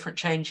all the different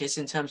changes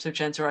in terms of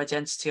gender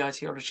identity,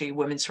 ideology,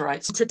 women's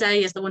rights.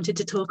 Today, as I wanted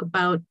to talk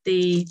about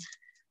the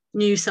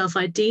new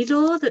self-ID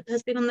law that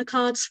has been on the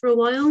cards for a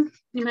while,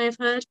 you may have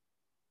heard.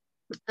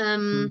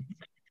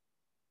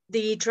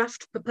 The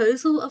draft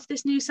proposal of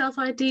this new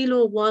self-ID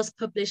law was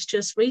published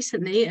just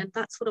recently, and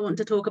that's what I want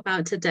to talk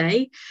about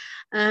today.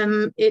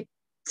 It,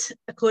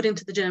 according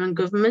to the German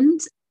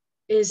government,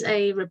 is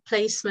a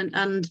replacement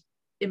and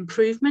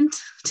improvement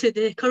to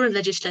the current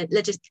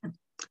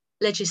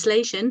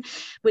legislation,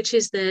 which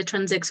is the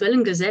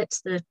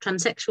Transsexuellengesetz, the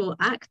Transsexual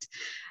Act.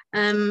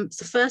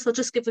 So first, I'll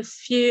just give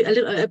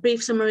a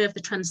brief summary of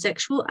the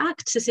Transsexual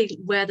Act to see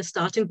where the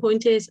starting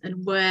point is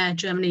and where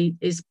Germany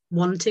is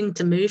wanting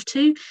to move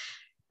to.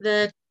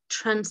 The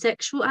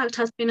Transsexual Act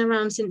has been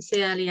around since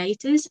the early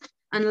 80s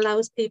and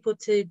allows people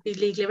to be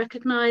legally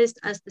recognised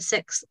as the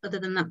sex other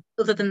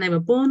than they were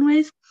born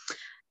with.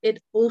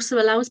 It also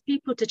allows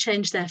people to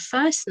change their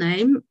first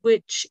name,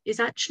 which is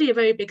actually a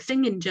very big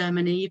thing in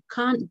Germany. You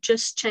can't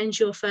just change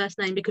your first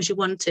name because you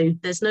want to.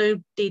 There's no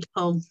deed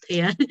poll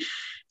here.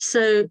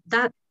 So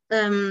that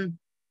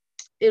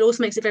it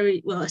also makes it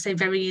very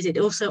easy. It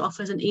also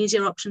offers an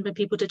easier option for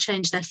people to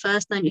change their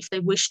first name if they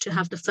wish to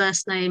have the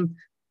first name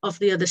of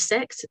the other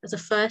sex as a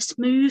first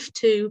move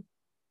to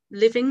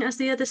living as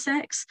the other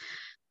sex.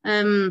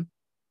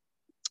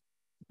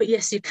 But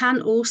yes, you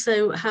can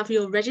also have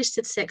your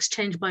registered sex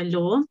changed by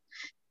law,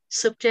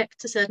 subject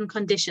to certain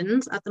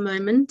conditions. At the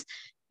moment,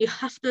 you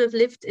have to have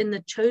lived in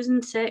the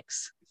chosen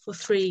sex for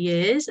 3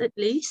 years at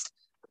least,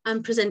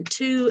 and present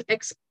 2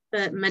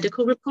 expert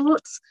medical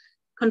reports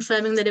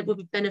confirming that it will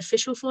be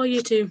beneficial for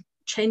you to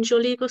change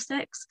your legal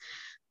sex.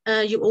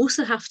 You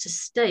also have to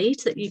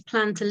state that you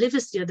plan to live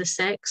as the other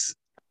sex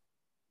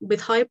with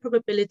high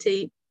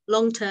probability,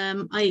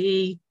 long-term,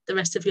 i.e. the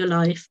rest of your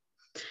life.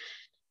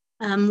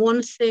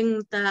 One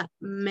thing that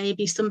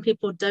maybe some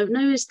people don't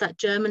know is that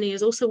Germany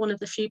is also one of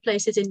the few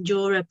places in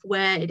Europe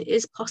where it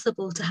is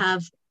possible to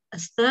have a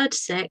third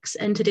sex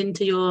entered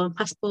into your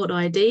passport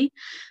ID.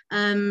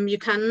 You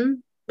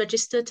can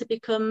register to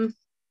become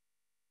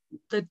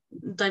the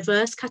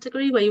diverse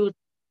category, where you would,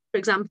 for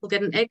example,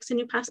 get an X in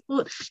your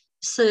passport.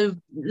 So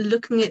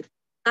looking at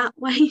that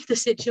way, the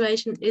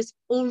situation is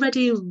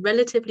already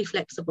relatively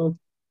flexible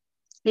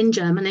in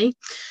Germany.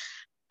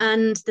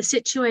 And the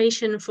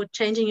situation for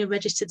changing your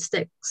registered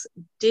sex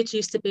did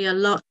used to be a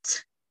lot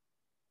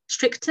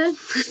stricter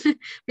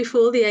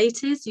before the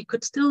 80s. You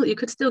could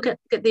still get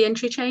the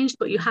entry changed,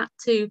 but you had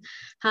to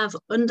have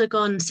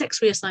undergone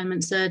sex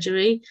reassignment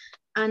surgery,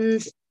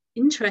 and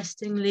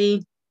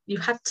interestingly, you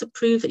had to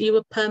prove that you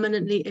were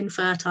permanently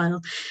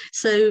infertile.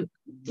 So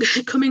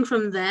coming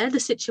from there, the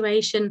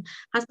situation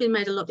has been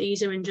made a lot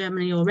easier in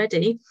Germany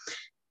already,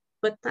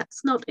 but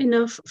that's not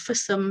enough for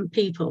some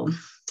people.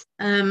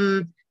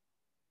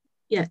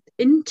 Yeah,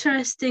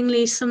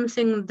 interestingly,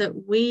 something that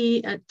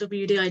we at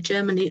WDI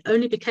Germany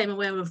only became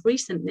aware of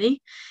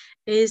recently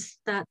is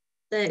that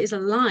there is a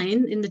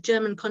line in the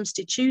German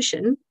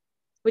constitution,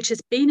 which has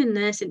been in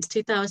there since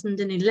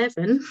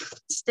 2011,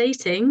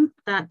 stating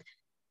that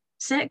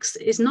sex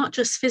is not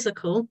just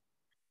physical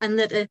and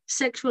that a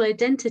sexual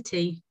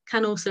identity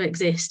can also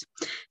exist.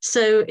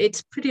 So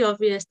it's pretty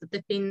obvious that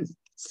they've been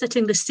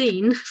setting the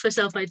scene for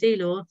self-ID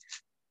law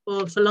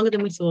for longer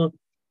than we thought.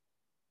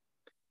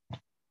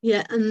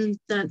 Yeah, and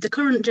the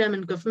current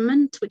German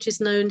government, which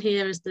is known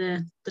here as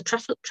the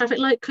traffic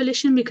light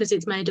coalition, because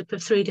it's made up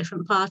of 3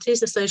 different parties,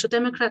 the Social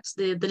Democrats,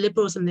 the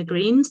Liberals and the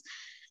Greens,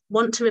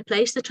 want to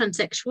replace the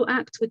Transsexual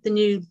Act with the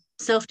new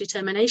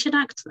Self-Determination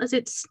Act, as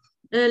it's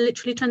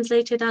literally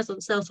translated as, on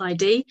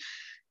self-ID,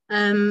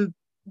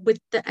 with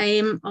the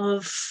aim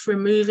of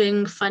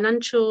removing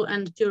financial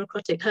and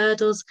bureaucratic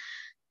hurdles.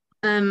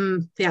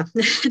 Yeah,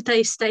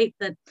 they state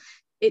that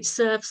it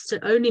serves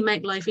to only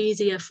make life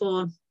easier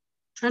for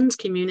trans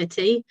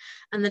community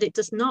and that it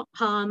does not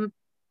harm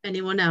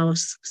anyone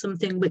else,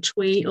 something which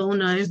we all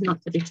know not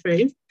to be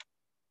true.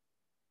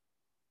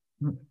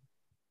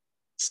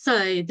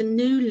 So the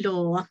new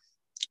law,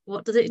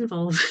 what does it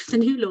involve? The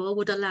new law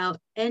would allow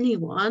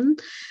anyone,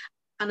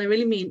 and I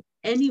really mean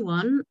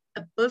anyone,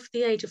 above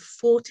the age of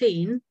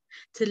 14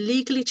 to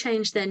legally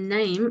change their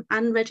name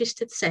and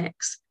registered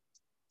sex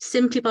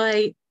simply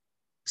by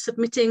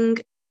submitting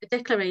a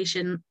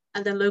declaration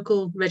at their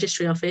local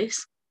registry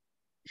office.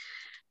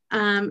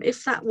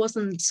 If that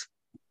wasn't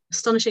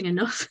astonishing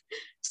enough,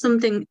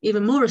 something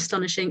even more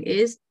astonishing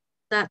is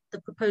that the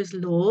proposed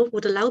law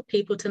would allow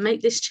people to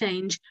make this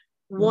change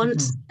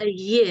once a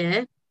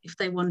year if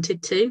they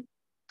wanted to,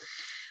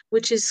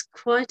 which is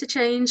quite a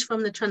change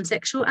from the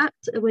Transsexual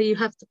Act, where you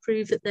have to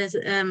prove that there's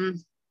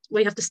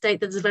where you have to state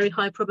that there's a very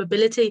high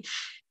probability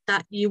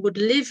that you would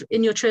live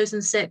in your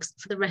chosen sex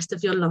for the rest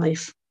of your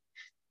life.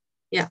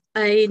 Yeah,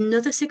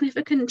 another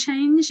significant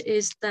change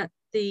is that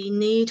the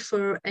need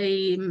for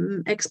a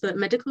expert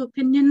medical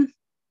opinion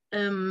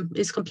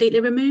is completely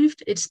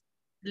removed. It's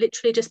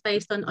literally just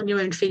based on your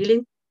own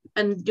feeling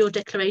and your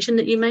declaration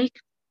that you make.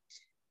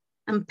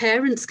 And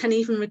parents can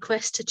even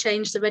request to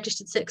change the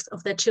registered sex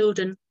of their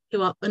children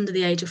who are under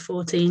the age of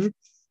 14.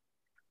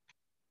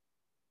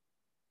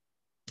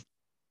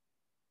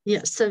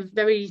 Yeah, so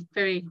very,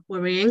 very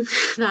worrying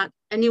that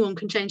anyone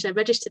can change their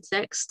registered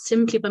sex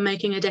simply by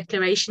making a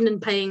declaration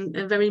and paying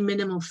a very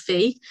minimal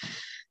fee.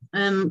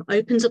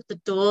 Opens up the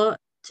door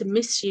to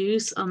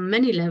misuse on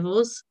many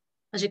levels,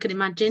 as you can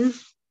imagine.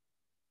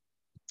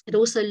 It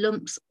also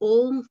lumps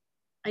all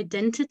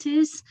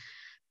identities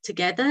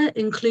together,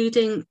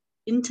 including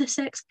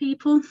intersex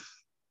people,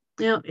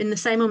 in the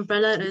same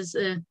umbrella as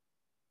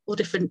all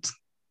different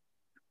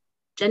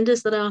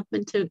genders that are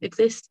meant to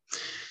exist.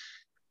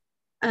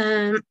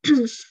 Another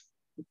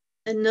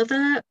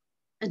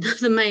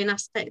main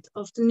aspect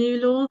of the new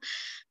law,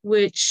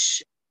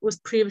 which was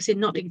previously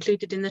not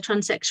included in the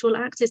Transsexual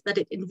Act, is that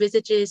it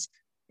envisages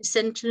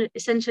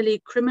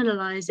essentially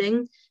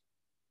criminalising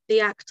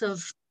the act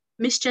of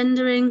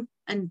misgendering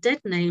and dead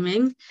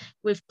naming,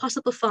 with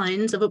possible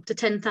fines of up to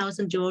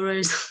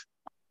 €10,000.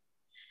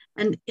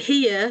 And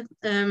here,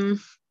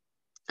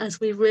 as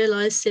we've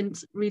realised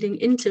since reading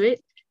into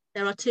it,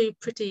 there are 2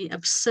 pretty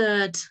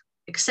absurd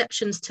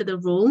exceptions to the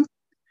rule.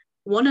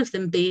 One of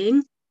them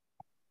being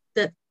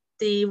that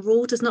the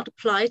rule does not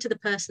apply to the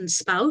person's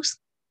spouse.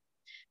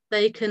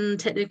 They can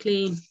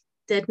technically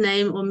dead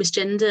name or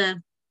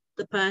misgender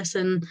the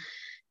person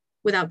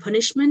without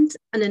punishment.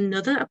 And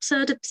another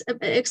absurd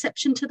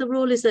exception to the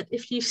rule is that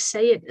if you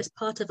say it as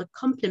part of a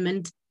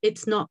compliment,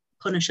 it's not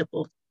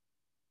punishable.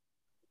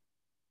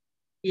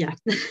 Yeah.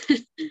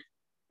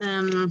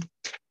 And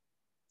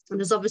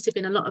there's obviously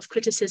been a lot of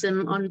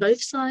criticism on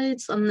both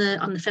sides. On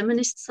the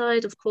feminist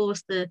side, of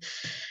course, the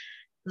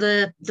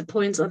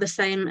points are the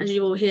same as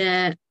you will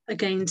hear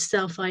against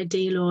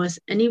self-ID laws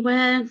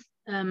anywhere.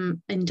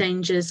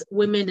 Endangers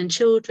women and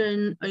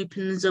children,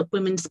 opens up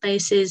women's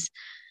spaces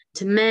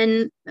to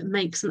men,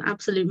 makes an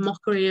absolute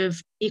mockery of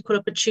equal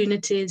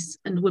opportunities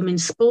and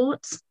women's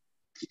sports.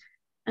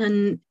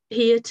 And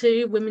here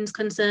too, women's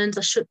concerns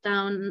are shut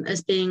down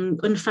as being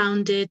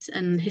unfounded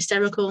and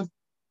hysterical.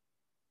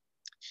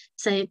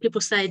 People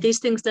say these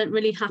things don't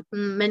really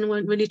happen. Men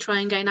won't really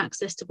try and gain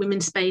access to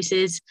women's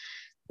spaces.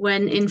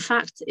 when in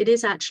fact it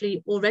is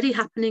actually already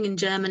happening in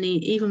Germany,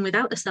 even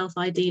without a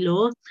self-ID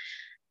law.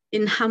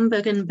 In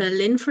Hamburg and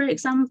Berlin, for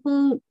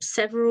example,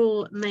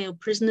 several male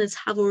prisoners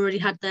have already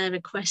had their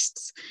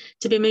requests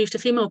to be moved to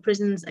female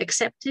prisons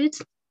accepted.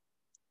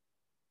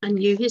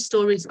 And you hear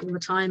stories all the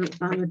time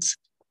about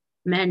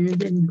men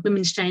in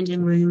women's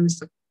changing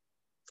rooms,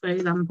 for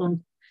example.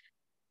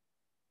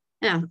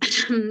 Yeah,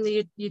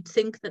 you'd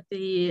think that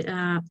the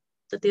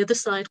other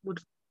side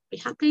would be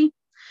happy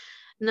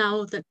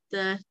now that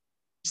the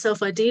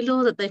self-ID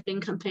law that they've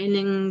been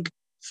campaigning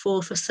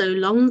for so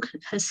long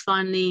has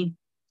finally,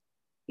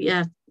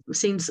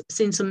 seen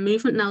some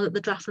movement now that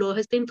the draft law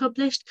has been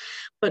published.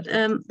 But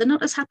they're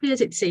not as happy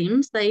as it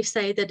seems. They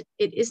say that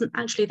it isn't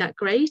actually that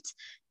great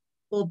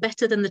or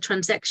better than the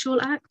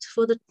Transsexual Act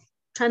for the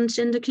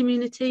transgender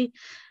community.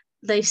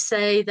 They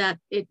say that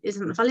it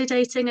isn't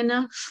validating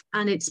enough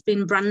and it's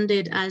been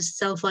branded as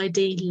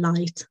self-ID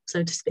light,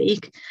 so to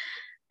speak.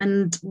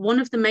 And one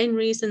of the main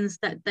reasons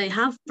that they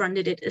have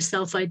branded it as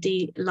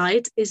self-ID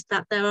light is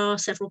that there are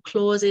several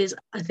clauses,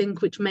 I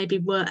think, which maybe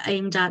were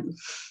aimed at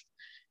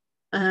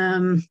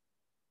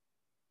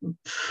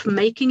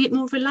making it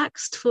more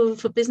relaxed for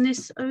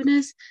business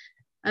owners.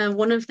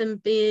 One of them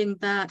being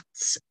that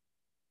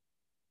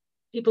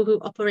people who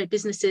operate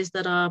businesses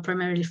that are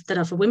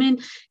for women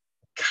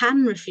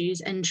can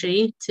refuse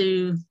entry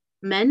to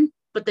men,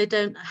 but they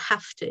don't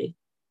have to.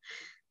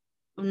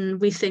 And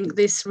we think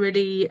this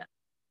really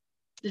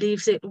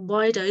leaves it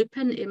wide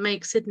open. It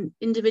makes it an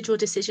individual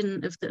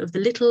decision of the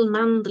little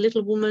man, the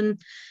little woman,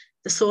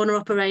 the sauna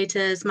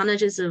operators,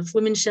 managers of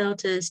women's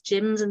shelters,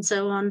 gyms, and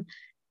so on.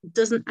 It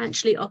doesn't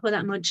actually offer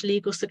that much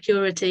legal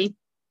security.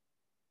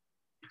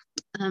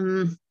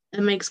 It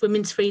makes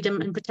women's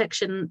freedom and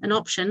protection an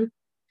option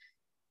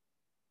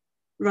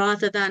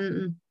rather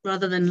than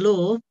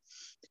law.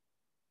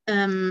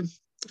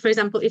 For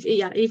example,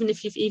 even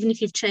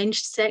if you've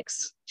changed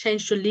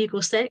your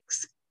legal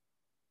sex,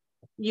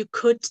 you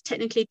could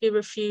technically be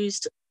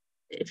refused,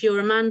 if you're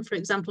a man, for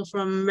example,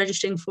 from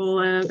registering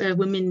for a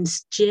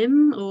women's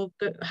gym or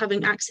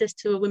having access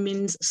to a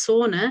women's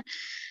sauna.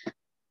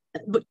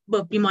 But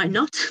well, you might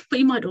not, but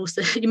you might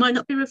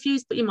not be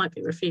refused, but you might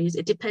be refused.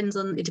 It depends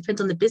on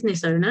the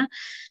business owner,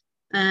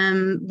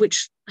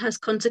 which has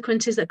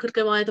consequences that could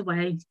go either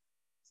way.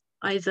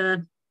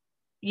 Either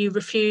you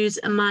refuse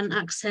a man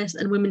access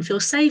and women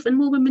feel safe and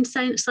more women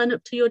sign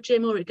up to your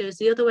gym, or it goes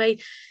the other way.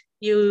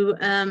 You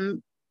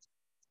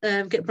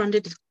get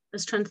branded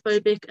as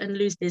transphobic and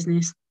lose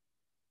business.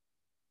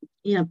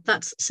 Yeah,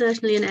 that's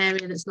certainly an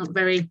area that's not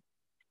very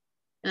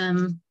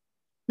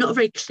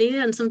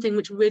clear, and something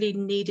which really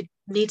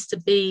needs to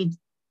be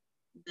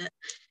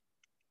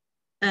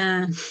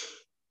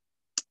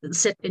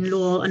set in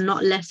law and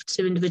not left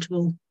to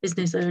individual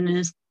business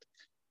owners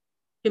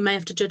who may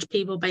have to judge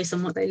people based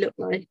on what they look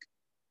like.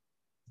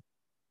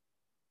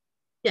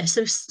 Yeah,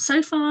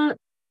 so far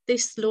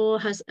this law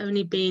has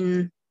only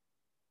been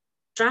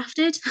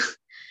drafted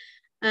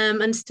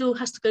and still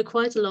has to go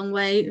quite a long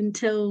way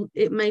until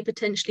it may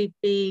potentially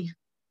be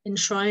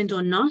enshrined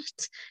or not.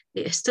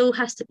 It still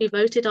has to be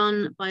voted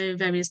on by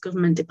various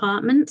government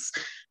departments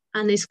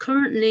and is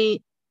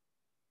currently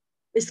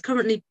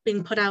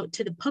being put out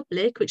to the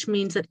public, which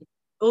means that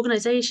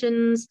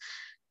organisations,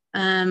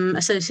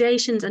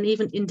 associations and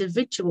even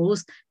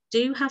individuals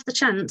do have the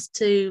chance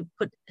to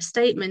put a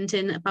statement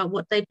in about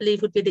what they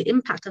believe would be the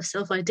impact of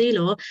self-ID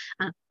law.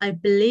 I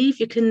believe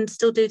you can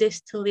still do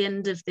this till the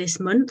end of this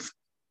month.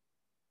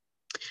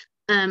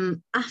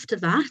 After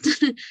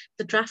that,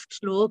 the draft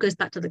law goes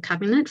back to the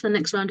cabinet for the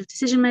next round of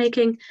decision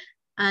making,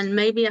 and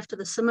maybe after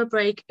the summer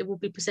break it will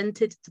be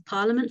presented to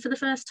Parliament for the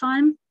first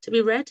time to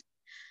be read.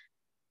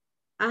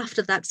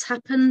 After that's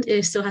happened,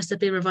 it still has to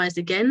be revised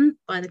again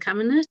by the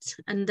cabinet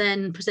and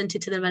then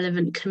presented to the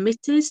relevant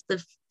committees,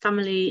 the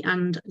family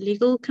and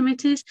legal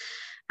committees,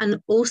 and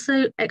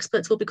also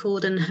experts will be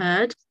called and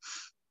heard.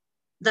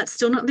 That's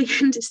still not the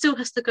end. It still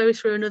has to go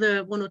through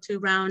another 1 or 2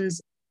 rounds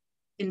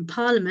in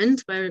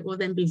Parliament where it will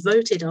then be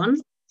voted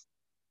on.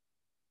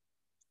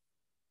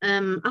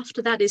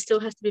 After that, it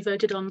still has to be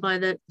voted on by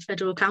the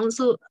Federal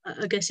Council.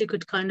 I guess you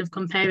could kind of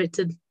compare it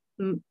to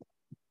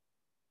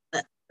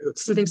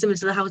something similar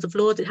to the House of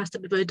Lords. It has to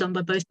be voted on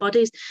by both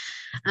bodies,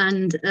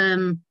 and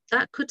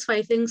that could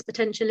sway things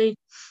potentially.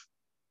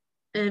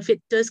 If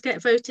it does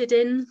get voted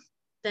in,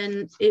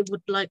 then it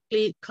would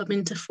likely come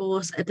into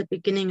force at the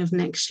beginning of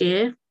next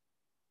year.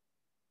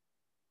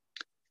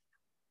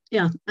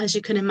 Yeah, as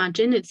you can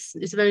imagine, it's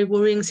a very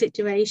worrying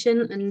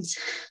situation,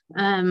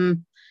 and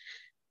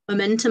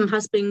momentum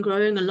has been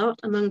growing a lot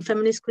among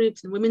feminist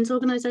groups and women's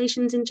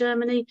organisations in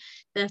Germany.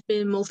 There have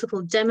been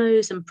multiple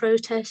demos and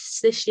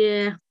protests this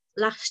year,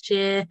 last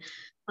year,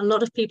 a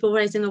lot of people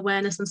raising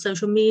awareness on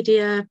social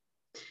media,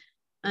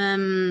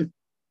 putting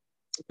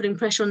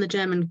pressure on the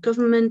German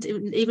government.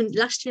 Even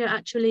last year,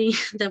 actually,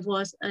 there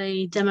was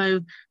a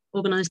demo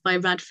organised by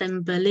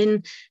Radfem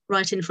Berlin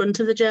right in front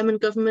of the German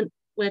government,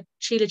 where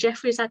Sheila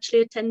Jeffreys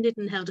actually attended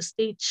and held a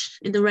speech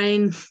in the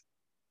rain.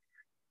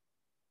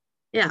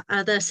 Yeah,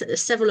 there's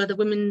several other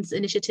women's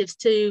initiatives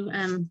too.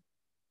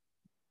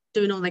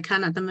 doing all they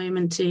can at the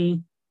moment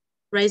to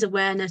raise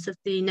awareness of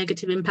the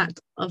negative impact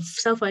of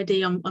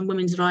self-ID on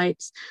women's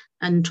rights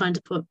and trying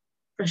to put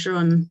pressure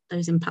on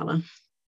those in power.